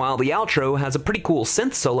 Meanwhile, the outro has a pretty cool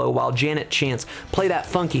synth solo while Janet chants, "Play that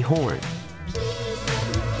funky horn."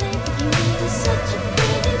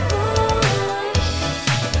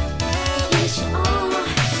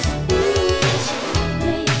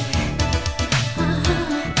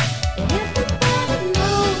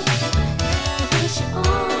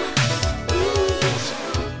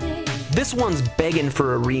 This one's begging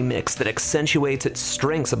for a remix that accentuates its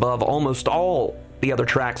strengths above almost all the other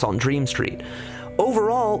tracks on Dream Street.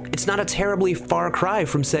 Overall, it's not a terribly far cry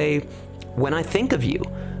from, say, When I Think of You,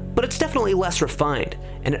 but it's definitely less refined,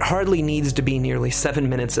 and it hardly needs to be nearly 7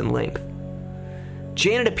 minutes in length.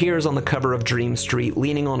 Janet appears on the cover of Dream Street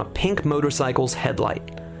leaning on a pink motorcycle's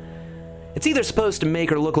headlight. It's either supposed to make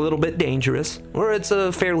her look a little bit dangerous, or it's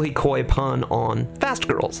a fairly coy pun on Fast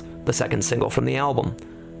Girls, the second single from the album.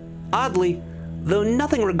 Oddly, though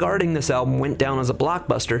nothing regarding this album went down as a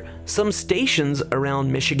blockbuster, some stations around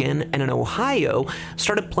Michigan and in Ohio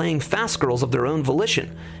started playing Fast Girls of their own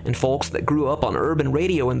volition, and folks that grew up on urban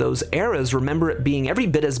radio in those eras remember it being every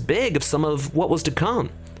bit as big of some of what was to come.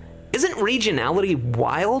 Isn't regionality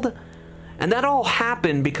wild? And that all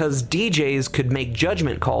happened because DJs could make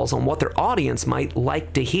judgment calls on what their audience might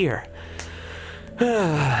like to hear.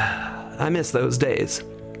 I miss those days.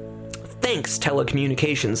 Thanks,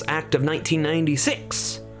 Telecommunications Act of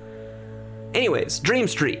 1996. Anyways, Dream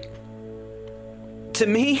Street. To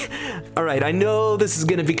me, alright, I know this is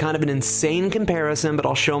going to be kind of an insane comparison, but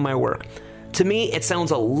I'll show my work. To me, it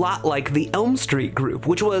sounds a lot like the Elm Street Group,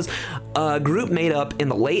 which was a group made up in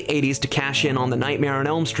the late 80s to cash in on the Nightmare on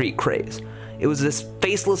Elm Street craze. It was this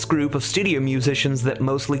faceless group of studio musicians that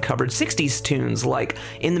mostly covered 60s tunes like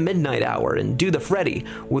In the Midnight Hour and Do the Freddy,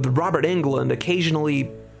 with Robert Englund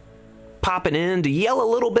occasionally popping in to yell a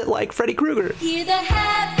little bit like Freddy Krueger. Hear the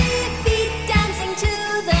happy feet dancing to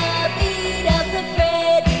the beat of the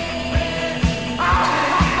Freddy.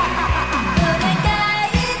 Put a guy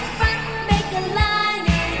in front, make a line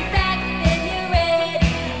in back, then you're ready.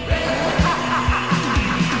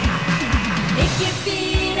 Pick your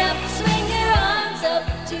feet up, swing your arms up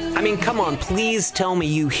to... I mean, come on, please tell me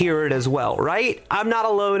you hear it as well, right? I'm not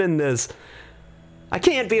alone in this. I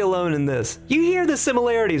can't be alone in this. You hear the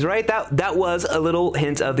similarities, right? That was a little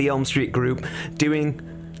hint of the Elm Street Group doing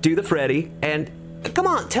Do the Freddy, and Come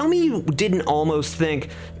on, tell me you didn't almost think,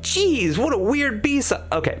 geez, what a weird B-side.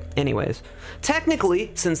 Okay, anyways.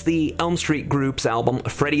 Technically, since the Elm Street Group's album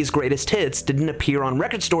Freddie's Greatest Hits didn't appear on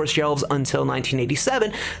record store shelves until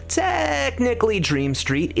 1987, technically Dream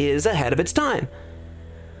Street is ahead of its time.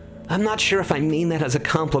 I'm not sure if I mean that as a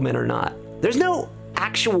compliment or not. There's no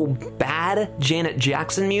actual bad Janet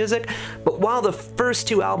Jackson music, but while the first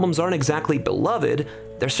two albums aren't exactly beloved,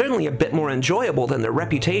 they're certainly a bit more enjoyable than their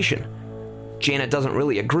reputation. Janet doesn't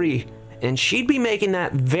really agree, and she'd be making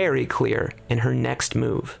that very clear in her next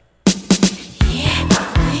move.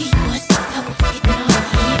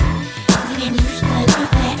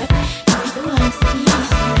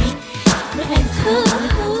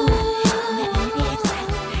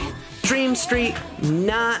 Dream Street,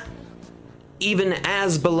 not even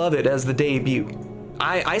as beloved as the debut.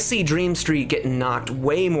 I see Dream Street getting knocked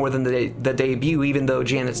way more than the debut, even though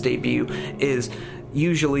Janet's debut is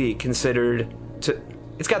usually considered to...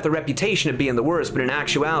 It's got the reputation of being the worst, but in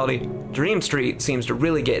actuality, Dream Street seems to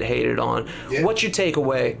really get hated on. Yeah. What's your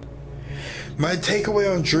takeaway? My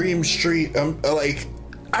takeaway on Dream Street,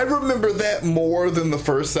 I remember that more than the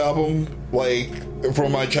first album,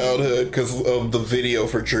 from my childhood, because of the video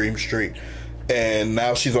for Dream Street. And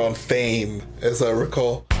now she's on Fame, as I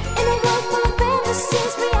recall. In a world full of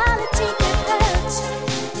fantasies, reality depends.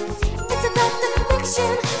 It's about the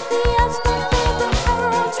fiction, the outspoken for the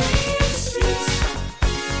horror.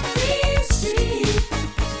 Dream Street.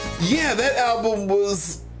 Yeah, that album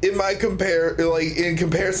was, in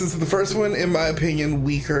comparison to the first one, in my opinion,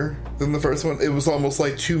 weaker than the first one. It was almost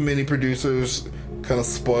like too many producers kind of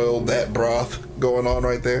spoiled that broth going on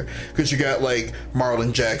right there, because you got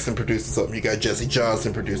Marlon Jackson producing something, you got Jesse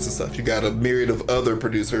Johnson producing stuff, you got a myriad of other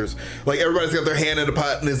producers. Everybody's got their hand in the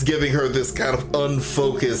pot and is giving her this kind of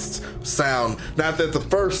unfocused sound. Not that the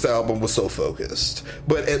first album was so focused,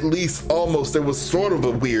 but at least almost there was sort of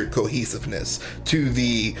a weird cohesiveness to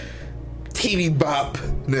the teeny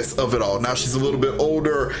bopness of it all. Now she's a little bit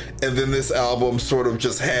older, and then this album sort of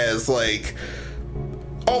just has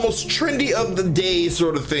almost trendy of the day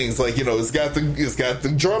sort of things. It's got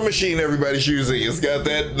the drum machine everybody's using, it's got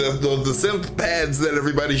that the synth pads that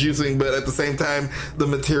everybody's using, but at the same time the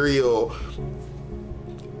material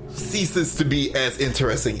ceases to be as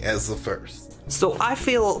interesting as the first. So I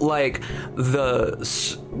feel like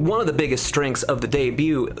one of the biggest strengths of the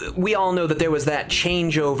debut, we all know that there was that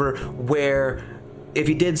changeover where if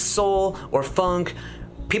you did soul or funk,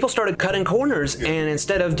 people started cutting corners, and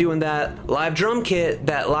instead of doing that live drum kit,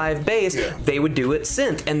 that live bass, they would do it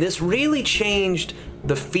synth. And this really changed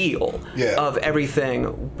the feel of everything.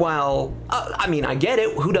 While, I get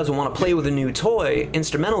it, who doesn't want to play with a new toy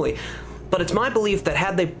instrumentally? But it's my belief that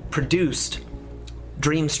had they produced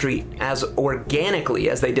Dream Street as organically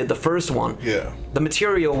as they did the first one, the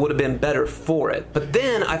material would have been better for it. But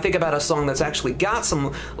then I think about a song that's actually got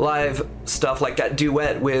some live stuff, like that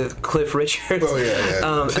duet with Cliff Richard.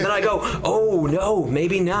 And then I go, oh no,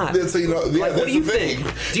 maybe not. So, what do you think?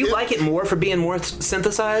 Do you like it more for being more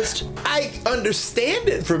synthesized? I understand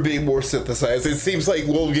it for being more synthesized. It seems like,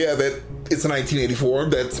 that it's 1984.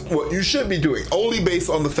 That's what you should be doing. Only based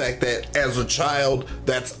on the fact that as a child,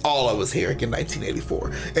 that's all I was hearing in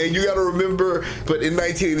 1984. And you got to remember, but in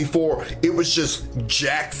 1984, it was just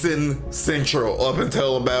Jackson Central up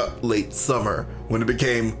until about late summer when it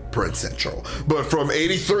became Prince Central. But from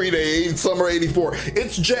 83 to summer 84,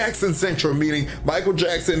 it's Jackson Central, meaning Michael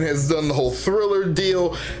Jackson has done the whole Thriller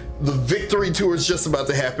deal. The Victory Tour is just about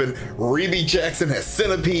to happen. Reby Jackson has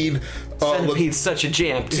Centipede. Centipede's such a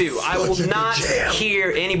jam, too. I will not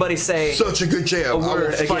hear anybody say such a good jam. I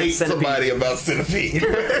will fight somebody about Centipede.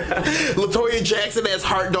 LaToya Jackson has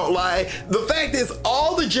Heart Don't Lie. The fact is,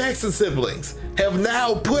 all the Jackson siblings have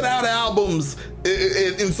now put out albums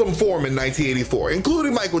in some form in 1984,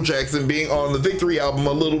 including Michael Jackson being on the Victory album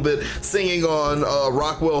a little bit, singing on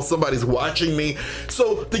Rockwell, Somebody's Watching Me.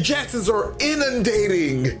 So the Jacksons are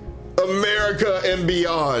inundating America and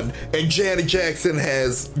beyond, and Janet Jackson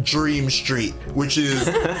has Dream Street, which is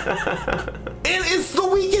and it's the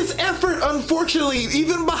weakest effort, unfortunately,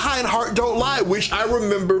 even behind Heart Don't Lie, which I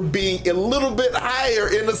remember being a little bit higher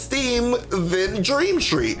in esteem than Dream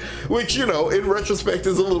Street, which, in retrospect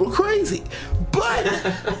is a little crazy. But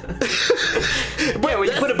when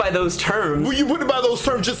you put it by those terms. When you put it by those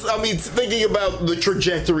terms, thinking about the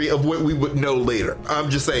trajectory of what we would know later. I'm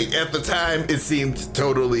just saying, at the time, it seemed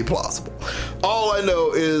totally plausible. All I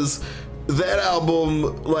know is that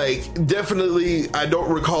album, like, definitely, I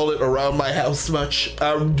don't recall it around my house much.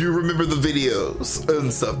 I do remember the videos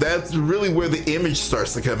and stuff. That's really where the image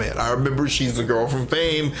starts to come in. I remember she's a girl from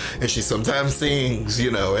Fame, and she sometimes sings,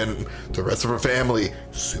 you know, and the rest of her family,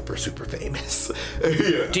 super, super famous.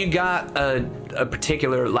 Yeah. Do you got a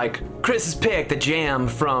particular, like, Chris's pick, the jam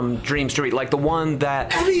from Dream Street, like the one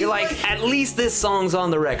that you're like, at least this song's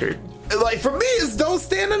on the record? Like, for me, it's Don't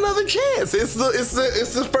Stand Another Chance. It's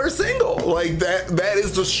the first single. Like, that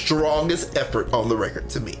is the strongest effort on the record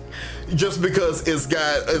to me. Just because it's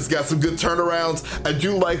got some good turnarounds. I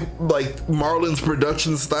do like Marlon's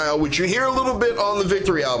production style, which you hear a little bit on the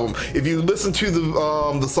Victory album. If you listen to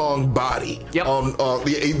the song Body, yep.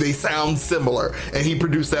 They sound similar, and he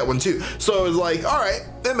produced that one too. So it's like, all right,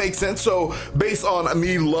 that makes sense. So based on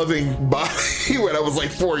me loving Body when I was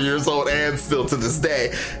like 4 years old and still to this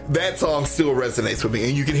day, that song still resonates with me.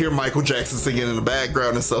 And you can hear Michael Jackson singing in the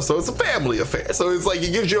background and stuff. So it's a family affair. So it's like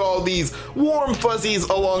it gives you all these warm fuzzies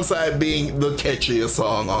alongside being the catchiest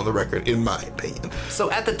song on the record, in my opinion. So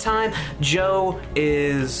at the time, Joe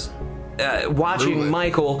is watching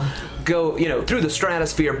Michael go, you know, through the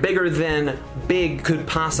stratosphere, bigger than big could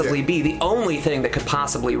possibly be. The only thing that could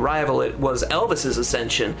possibly rival it was Elvis's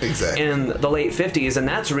ascension in the late 50s, and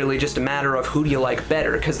that's really just a matter of who do you like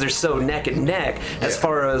better, because they're so neck and neck as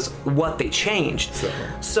far as what they changed.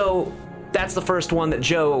 So that's the first one that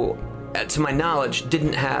Joe, to my knowledge,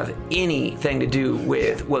 didn't have anything to do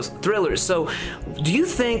with, was Thriller. So do you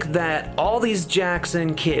think that all these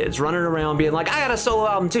Jackson kids running around being like, I got a solo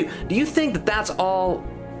album too, do you think that that's all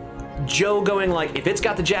Joe going like, if it's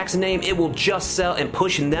got the Jackson name, it will just sell, and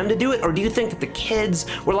pushing them to do it? Or do you think that the kids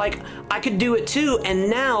were like, I could do it too, and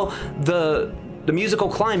now the musical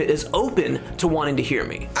climate is open to wanting to hear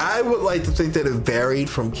me? I would like to think that it varied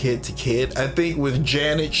from kid to kid. I think with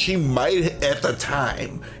Janet, she might at the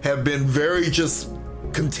time have been very just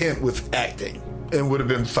content with acting and would have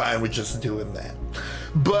been fine with just doing that.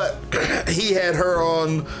 But he had her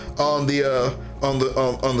on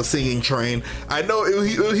the singing train. I know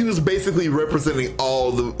he was basically representing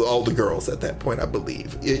all the girls at that point, I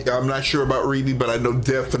believe. I'm not sure about Rebe, but I know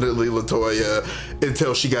definitely LaToya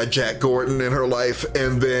until she got Jack Gordon in her life,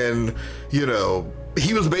 and then, you know,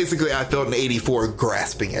 he was basically, I felt, in 84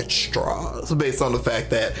 grasping at straws based on the fact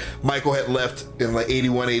that Michael had left in like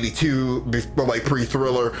 81, 82, like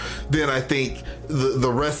pre-Thriller. Then I think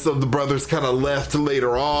the rest of the brothers kind of left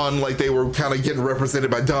later on, like they were kind of getting represented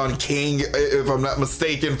by Don King, if I'm not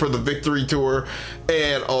mistaken, for the Victory Tour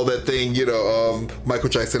and all that thing. You know, Michael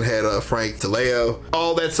Jackson had Frank DeLeo.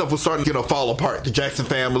 All that stuff was starting to fall apart. The Jackson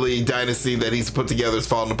family dynasty that he's put together is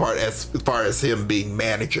falling apart as far as him being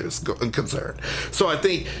managers concerned. So I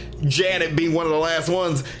think Janet being one of the last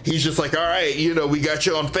ones, he's just like, all right, you know, we got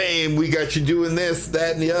you on Fame, we got you doing this,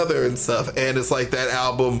 that, and the other and stuff. And it's like that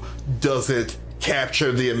album doesn't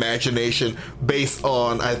capture the imagination based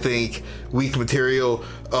on, I think, weak material,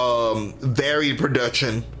 varied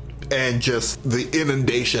production, and just the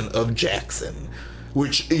inundation of Jackson,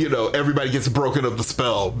 which, you know, everybody gets broken of the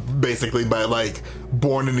spell basically by like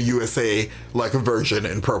Born in the USA, Like a Virgin,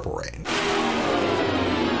 and Purple Rain.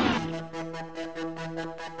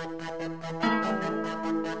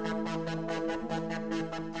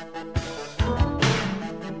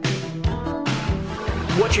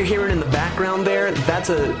 What you're hearing in the background there, this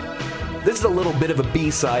is a little bit of a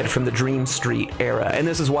B-side from the Dream Street era, and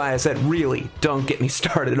this is why I said, really, don't get me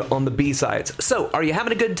started on the B-sides. So, are you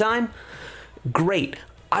having a good time? Great.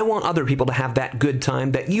 I want other people to have that good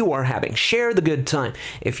time that you are having. Share the good time.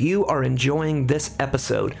 If you are enjoying this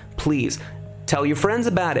episode, please tell your friends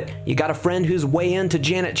about it. You got a friend who's way into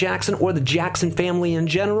Janet Jackson or the Jackson family in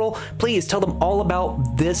general? Please tell them all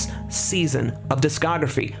about this season of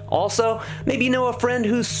discography. Also, maybe you know a friend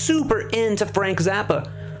who's super into Frank Zappa.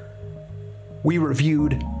 We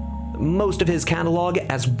reviewed most of his catalog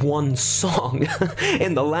as one song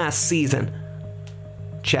in the last season.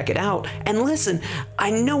 Check it out. And listen,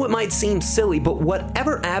 I know it might seem silly, but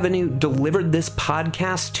whatever avenue delivered this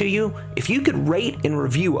podcast to you, if you could rate and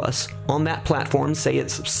review us on that platform, say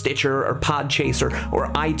it's Stitcher or Podchaser or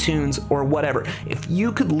iTunes or whatever, if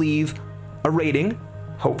you could leave a rating,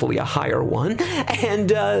 hopefully a higher one,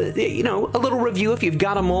 and, you know, a little review if you've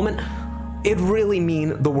got a moment, it'd really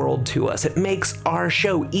mean the world to us. It makes our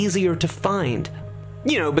show easier to find.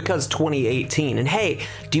 You know, because 2018, and hey,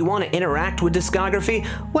 do you want to interact with discography?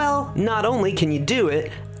 Well, not only can you do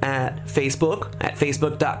it at Facebook, at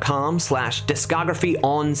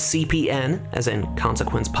facebook.com/discography-on-CPN, as in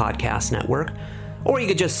Consequence Podcast Network, or you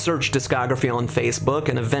could just search discography on Facebook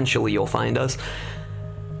and eventually you'll find us.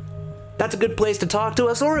 that's a good place to talk to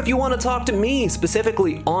us. Or if you want to talk to me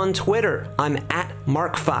specifically on Twitter, I'm at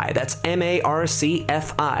MarkFi. That's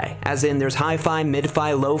MarcFi. As in there's hi-fi,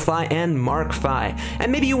 mid-fi, lo-fi, and MarkFi.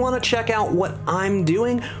 And maybe you want to check out what I'm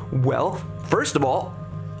doing? Well, first of all,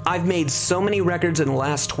 I've made so many records in the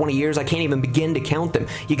last 20 years, I can't even begin to count them.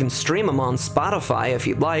 You can stream them on Spotify if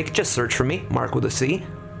you'd like. Just search for me, Mark with a C.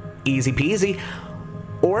 Easy peasy.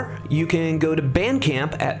 Or you can go to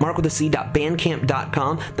Bandcamp at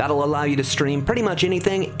markwithac.bandcamp.com. That'll allow you to stream pretty much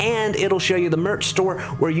anything, and it'll show you the merch store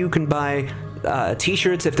where you can buy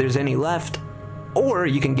t-shirts if there's any left. Or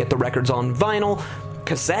you can get the records on vinyl,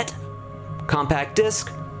 cassette, compact disc,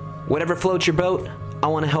 whatever floats your boat. I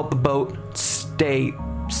want to help the boat stay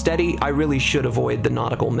steady. I really should avoid the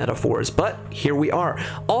nautical metaphors, but here we are.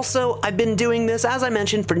 Also, I've been doing this, as I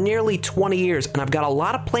mentioned, for nearly 20 years, and I've got a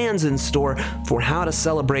lot of plans in store for how to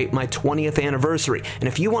celebrate my 20th anniversary. And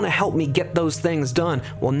if you want to help me get those things done,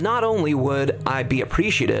 well, not only would I be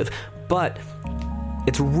appreciative, but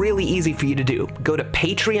it's really easy for you to do. Go to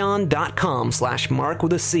patreon.com/Mark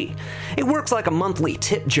with a C. It works like a monthly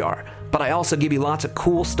tip jar, but I also give you lots of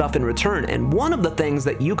cool stuff in return. And one of the things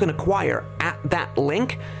that you can acquire at that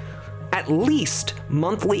link, at least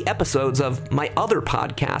monthly episodes of my other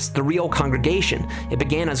podcast, The Real Congregation. It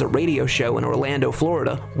began as a radio show in Orlando,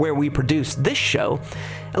 Florida, where we produced this show.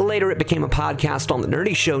 Later, it became a podcast on the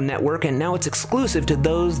Nerdy Show Network, and now it's exclusive to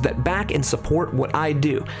those that back and support what I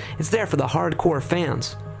do. It's there for the hardcore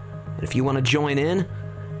fans. And if you want to join in,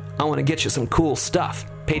 I want to get you some cool stuff.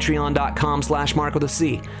 Patreon.com/Mark with a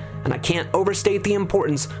C. And I can't overstate the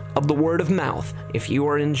importance of the word of mouth. If you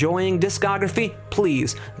are enjoying discography,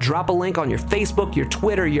 please drop a link on your Facebook, your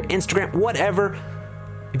Twitter, your Instagram, whatever.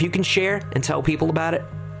 If you can share and tell people about it,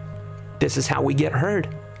 this is how we get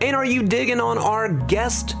heard. And are you digging on our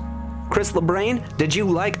guest, Chris LeBrain? Did you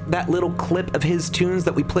like that little clip of his tunes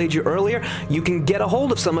that we played you earlier? You can get a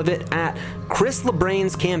hold of some of it at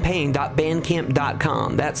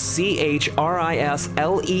chrislebrainscampaign.bandcamp.com. That's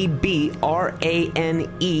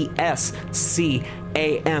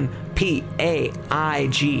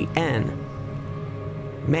CHRISLEBRANESCAMPAIGN.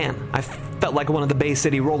 Man, I felt like one of the Bay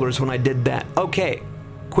City Rollers when I did that. Okay,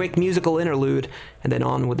 quick musical interlude, and then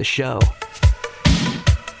on with the show.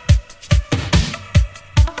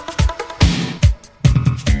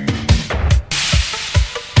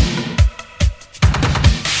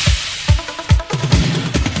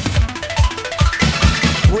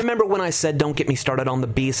 Remember when I said don't get me started on the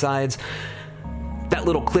B-sides? That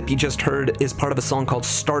little clip you just heard is part of a song called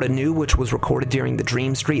Start Anew, which was recorded during the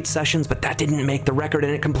Dream Street sessions, but that didn't make the record,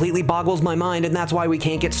 and it completely boggles my mind, and that's why we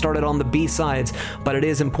can't get started on the B-sides. But it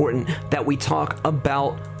is important that we talk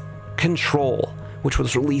about Control, which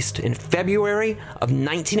was released in February of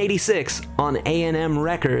 1986 on A&M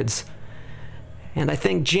Records. And I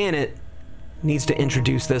think Janet needs to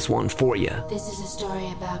introduce this one for you. This is a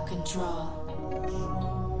story about control.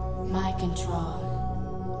 My control.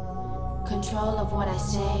 Control of what I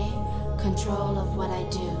say, control of what I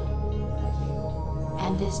do.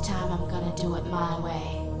 And this time I'm gonna do it my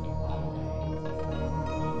way.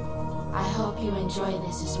 I hope you enjoy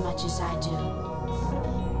this as much as I do.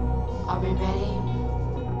 Are we ready?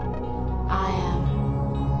 I am.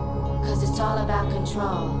 'Cause it's all about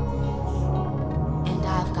control. And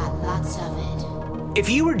I've got lots of it. If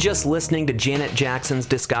you were just listening to Janet Jackson's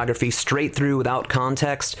discography straight through without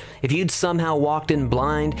context, if you'd somehow walked in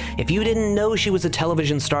blind, if you didn't know she was a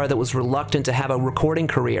television star that was reluctant to have a recording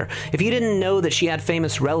career, if you didn't know that she had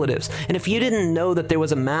famous relatives, and if you didn't know that there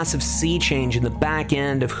was a massive sea change in the back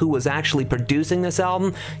end of who was actually producing this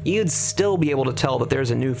album, you'd still be able to tell that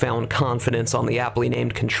there's a newfound confidence on the aptly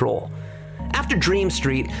named Control. After Dream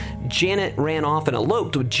Street, Janet ran off and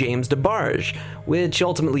eloped with James DeBarge, which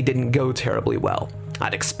ultimately didn't go terribly well.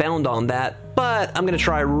 I'd expound on that, but I'm going to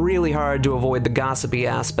try really hard to avoid the gossipy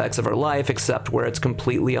aspects of her life, except where it's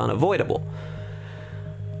completely unavoidable.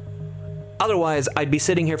 Otherwise, I'd be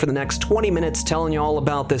sitting here for the next 20 minutes telling you all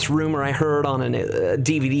about this rumor I heard on a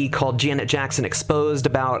DVD called Janet Jackson Exposed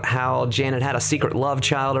about how Janet had a secret love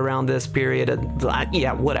child around this period.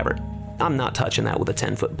 Yeah, whatever. I'm not touching that with a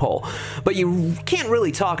 10-foot pole. But you can't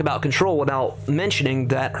really talk about Control without mentioning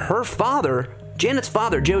that her father, Janet's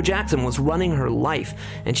father, Joe Jackson, was running her life,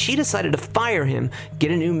 and she decided to fire him,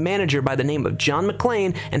 get a new manager by the name of John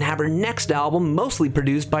McClain, and have her next album mostly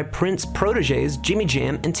produced by Prince proteges Jimmy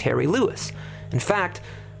Jam and Terry Lewis. In fact,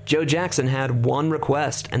 Joe Jackson had one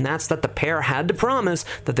request, and that's that the pair had to promise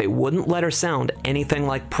that they wouldn't let her sound anything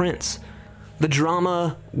like Prince. The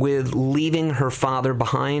drama with leaving her father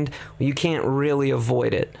behind, you can't really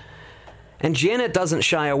avoid it. And Janet doesn't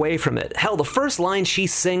shy away from it. Hell, the first line she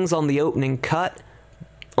sings on the opening cut,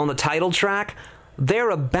 on the title track, they're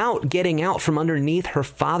about getting out from underneath her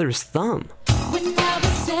father's thumb. When I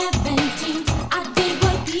was 17, I did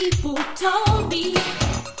what people told me.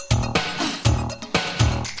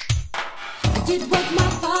 I did what my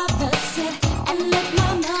father said and let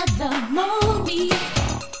my mother mold me.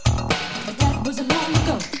 But that was long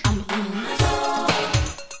ago. I'm in.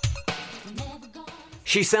 Never gone.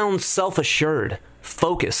 She sounds self-assured,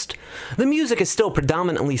 focused. The music is still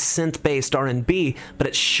predominantly synth-based R&B, but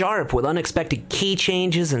it's sharp with unexpected key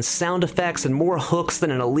changes and sound effects and more hooks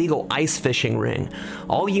than an illegal ice fishing ring.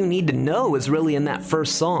 All you need to know is really in that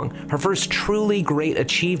first song, her first truly great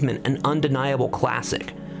achievement, an undeniable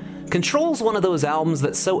classic. Control's one of those albums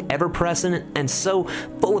that's so ever-present and so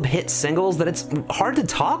full of hit singles that it's hard to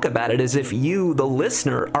talk about it as if you, the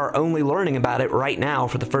listener, are only learning about it right now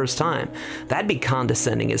for the first time. That'd be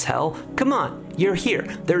condescending as hell. Come on, you're here.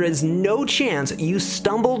 There is no chance you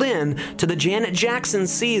stumbled in to the Janet Jackson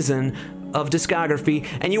season of discography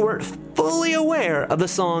and you weren't fully aware of the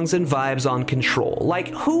songs and vibes on Control. Like,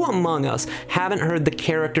 who among us haven't heard the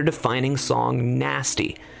character-defining song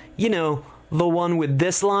Nasty? You know, the one with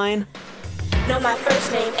this line? No, my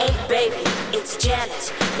first name ain't Baby, it's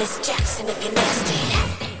Janet. Miss Jackson if you're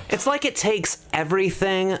nasty. It's like it takes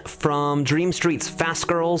everything from Dream Street's Fast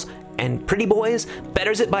Girls and Pretty Boys,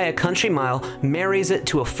 betters it by a country mile, marries it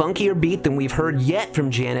to a funkier beat than we've heard yet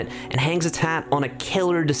from Janet, and hangs its hat on a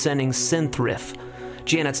killer descending synth riff.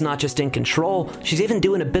 Janet's not just in Control, she's even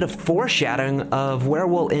doing a bit of foreshadowing of where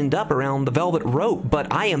we'll end up around the Velvet Rope,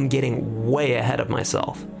 but I am getting way ahead of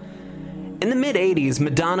myself. In the mid-'80s,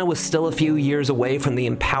 Madonna was still a few years away from the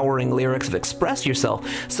empowering lyrics of Express Yourself,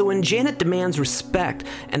 so when Janet demands respect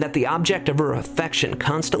and that the object of her affection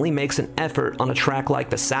constantly makes an effort on a track like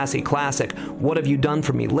the sassy classic, What Have You Done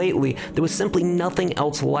For Me Lately, there was simply nothing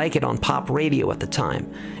else like it on pop radio at the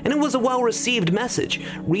time. And it was a well-received message,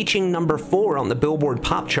 reaching number 4 on the Billboard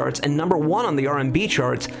pop charts and number 1 on the R&B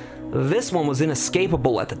charts. This one was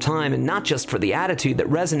inescapable at the time, and not just for the attitude that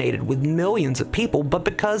resonated with millions of people, but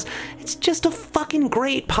because it's just a fucking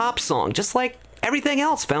great pop song, just like everything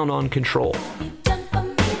else found on Control. You've done for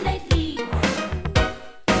me lately.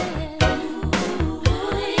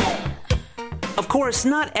 Of course,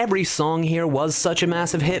 not every song here was such a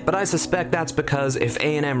massive hit, but I suspect that's because if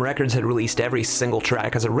A&M Records had released every single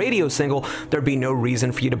track as a radio single, there'd be no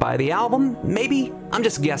reason for you to buy the album. Maybe? I'm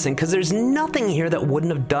just guessing, because there's nothing here that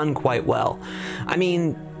wouldn't have done quite well. I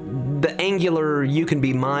mean, the angular You Can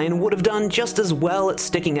Be Mine would have done just as well at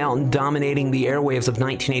sticking out and dominating the airwaves of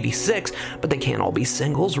 1986, but they can't all be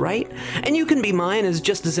singles, right? And You Can Be Mine is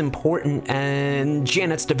just as important in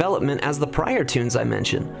Janet's development as the prior tunes I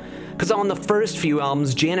mentioned. Because on the first few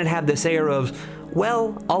albums, Janet had this air of,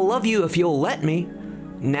 well, I'll love you if you'll let me.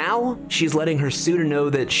 Now, she's letting her suitor know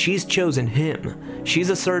that she's chosen him. She's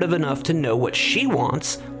assertive enough to know what she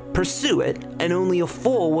wants, pursue it, and only a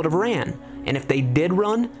fool would have ran. And if they did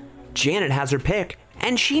run, Janet has her pick,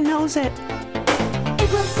 and she knows it.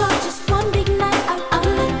 It was all just one big night out on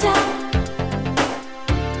the town.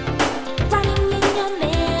 Riding in your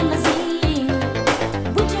limousine.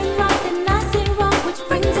 We turn right and I say wrong, which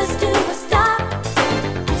brings us to a stop.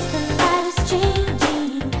 As the light is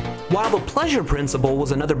changing. While The Pleasure Principle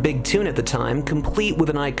was another big tune at the time, complete with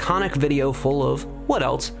an iconic video full of, what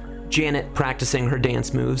else? Janet practicing her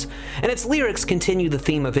dance moves, and its lyrics continue the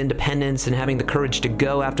theme of independence and having the courage to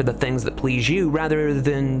go after the things that please you rather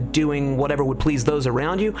than doing whatever would please those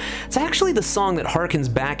around you. It's actually the song that harkens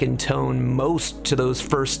back in tone most to those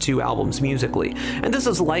first two albums musically, and this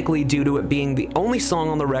is likely due to it being the only song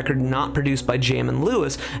on the record not produced by Jamin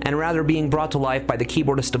Lewis and rather being brought to life by the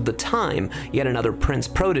keyboardist of the time, yet another Prince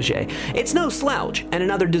protege. It's no slouch and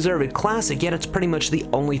another deserved classic, yet it's pretty much the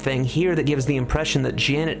only thing here that gives the impression that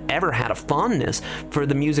Janet ever had a fondness for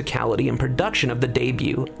the musicality and production of the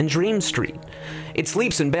debut and Dream Street. It's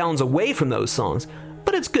leaps and bounds away from those songs,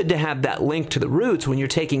 but it's good to have that link to the roots when you're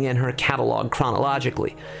taking in her catalog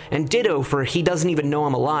chronologically. And ditto for He Doesn't Even Know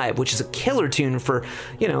I'm Alive, which is a killer tune for,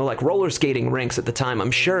 like roller skating rinks at the time,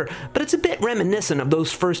 I'm sure, but it's a bit reminiscent of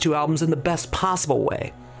those first two albums in the best possible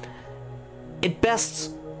way. It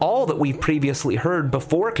bests all that we've previously heard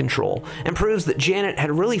before Control, and proves that Janet had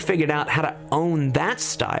really figured out how to own that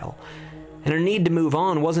style. And her need to move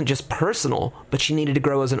on wasn't just personal, but she needed to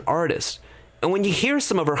grow as an artist. And when you hear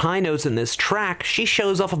some of her high notes in this track, she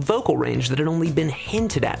shows off a vocal range that had only been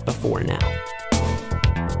hinted at before now.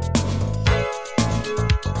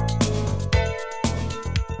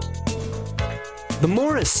 The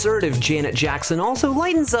more assertive Janet Jackson also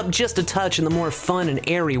lightens up just a touch in the more fun and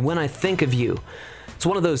airy When I Think of You. It's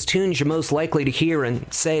one of those tunes you're most likely to hear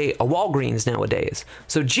in, say, a Walgreens nowadays.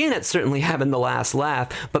 So Janet's certainly having the last laugh,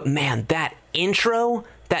 but man, that intro,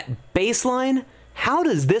 that bass line, how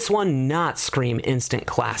does this one not scream instant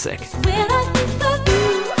classic? When I think of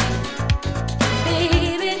you,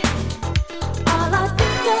 baby, all I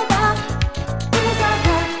think about is our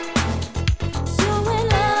love. So in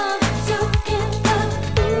love, so in love,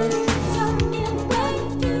 so in love.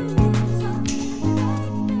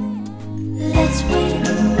 Let's wait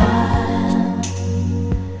a while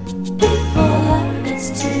before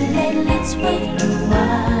it's too late. Let's wait a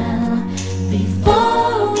while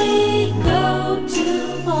before we go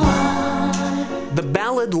too far. The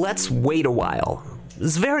ballad Let's Wait a While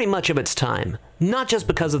is very much of its time, not just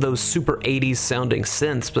because of those super 80s sounding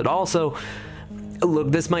synths, but also,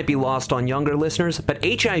 look, this might be lost on younger listeners, but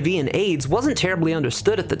HIV and AIDS wasn't terribly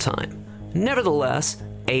understood at the time. Nevertheless,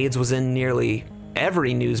 AIDS was in nearly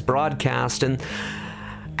every news broadcast, and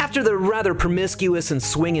after the rather promiscuous and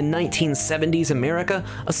swinging 1970s America,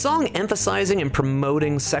 a song emphasizing and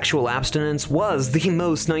promoting sexual abstinence was the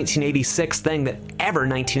most 1986 thing that ever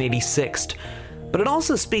 1986'd. But it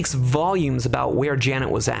also speaks volumes about where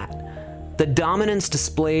Janet was at. The dominance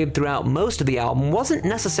displayed throughout most of the album wasn't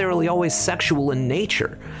necessarily always sexual in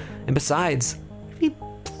nature, and besides, there'd be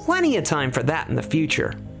plenty of time for that in the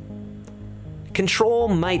future. Control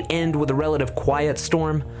might end with a relative quiet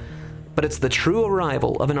storm, but it's the true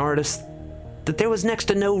arrival of an artist that there was next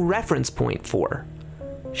to no reference point for.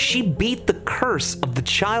 She beat the curse of the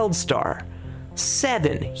child star.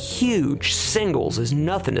 7 huge singles is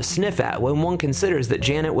nothing to sniff at when one considers that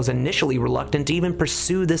Janet was initially reluctant to even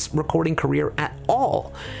pursue this recording career at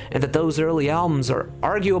all, and that those early albums are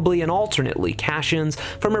arguably and alternately cash-ins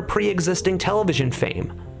from her pre-existing television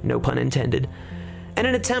fame, no pun intended, and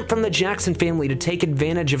an attempt from the Jackson family to take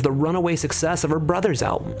advantage of the runaway success of her brother's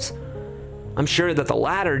albums. I'm sure that the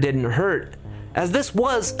latter didn't hurt, as this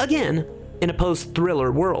was, again, in a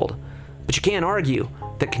post-Thriller world. But you can't argue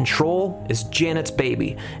that Control is Janet's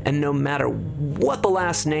baby, and no matter what the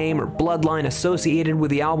last name or bloodline associated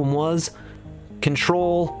with the album was,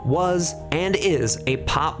 Control was and is a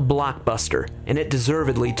pop blockbuster, and it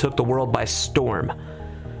deservedly took the world by storm.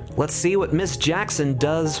 Let's see what Miss Jackson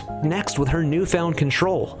does next with her newfound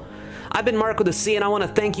control. I've been Mark with a C, and I want to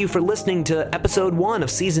thank you for listening to episode 1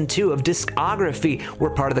 of season 2 of Discography. We're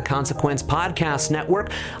part of the Consequence Podcast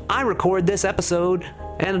Network. I record this episode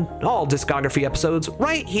and all Discography episodes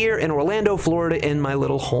right here in Orlando, Florida in my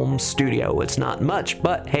little home studio. It's not much,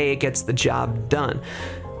 but hey, it gets the job done.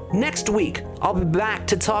 Next week, I'll be back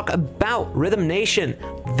to talk about Rhythm Nation,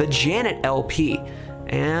 the Janet LP,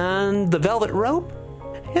 and the Velvet Rope.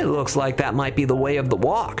 It looks like that might be the way of the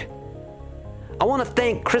walk. I want to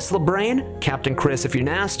thank Chris LeBrain, Captain Chris if you're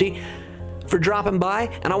nasty, for dropping by,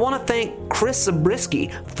 and I want to thank Chris Zabriskie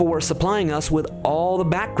for supplying us with all the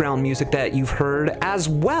background music that you've heard, as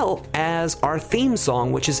well as our theme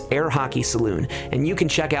song, which is Air Hockey Saloon, and you can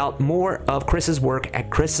check out more of Chris's work at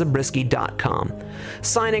chriszabriskie.com.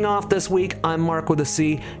 Signing off this week, I'm Mark with a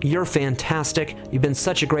C. You're fantastic. You've been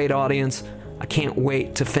such a great audience. I can't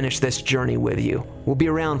wait to finish this journey with you. We'll be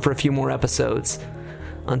around for a few more episodes.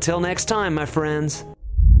 Until next time, my friends.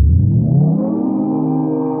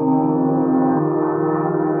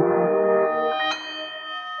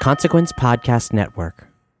 Consequence Podcast Network.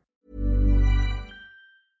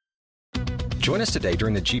 Join us today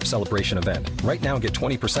during the Jeep Celebration event. Right now, get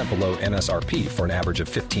 20% below MSRP for an average of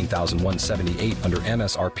 $15,178 under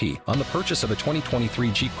MSRP on the purchase of a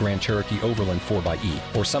 2023 Jeep Grand Cherokee Overland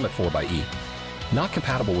 4xE or Summit 4xE. Not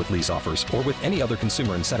compatible with lease offers or with any other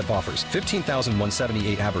consumer incentive offers.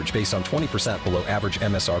 $15,178 average based on 20% below average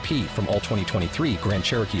MSRP from all 2023 Grand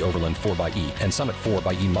Cherokee Overland 4xE and Summit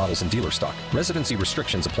 4xE models in dealer stock. Residency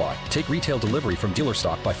restrictions apply. Take retail delivery from dealer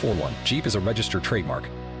stock by 4/1. Jeep is a registered trademark.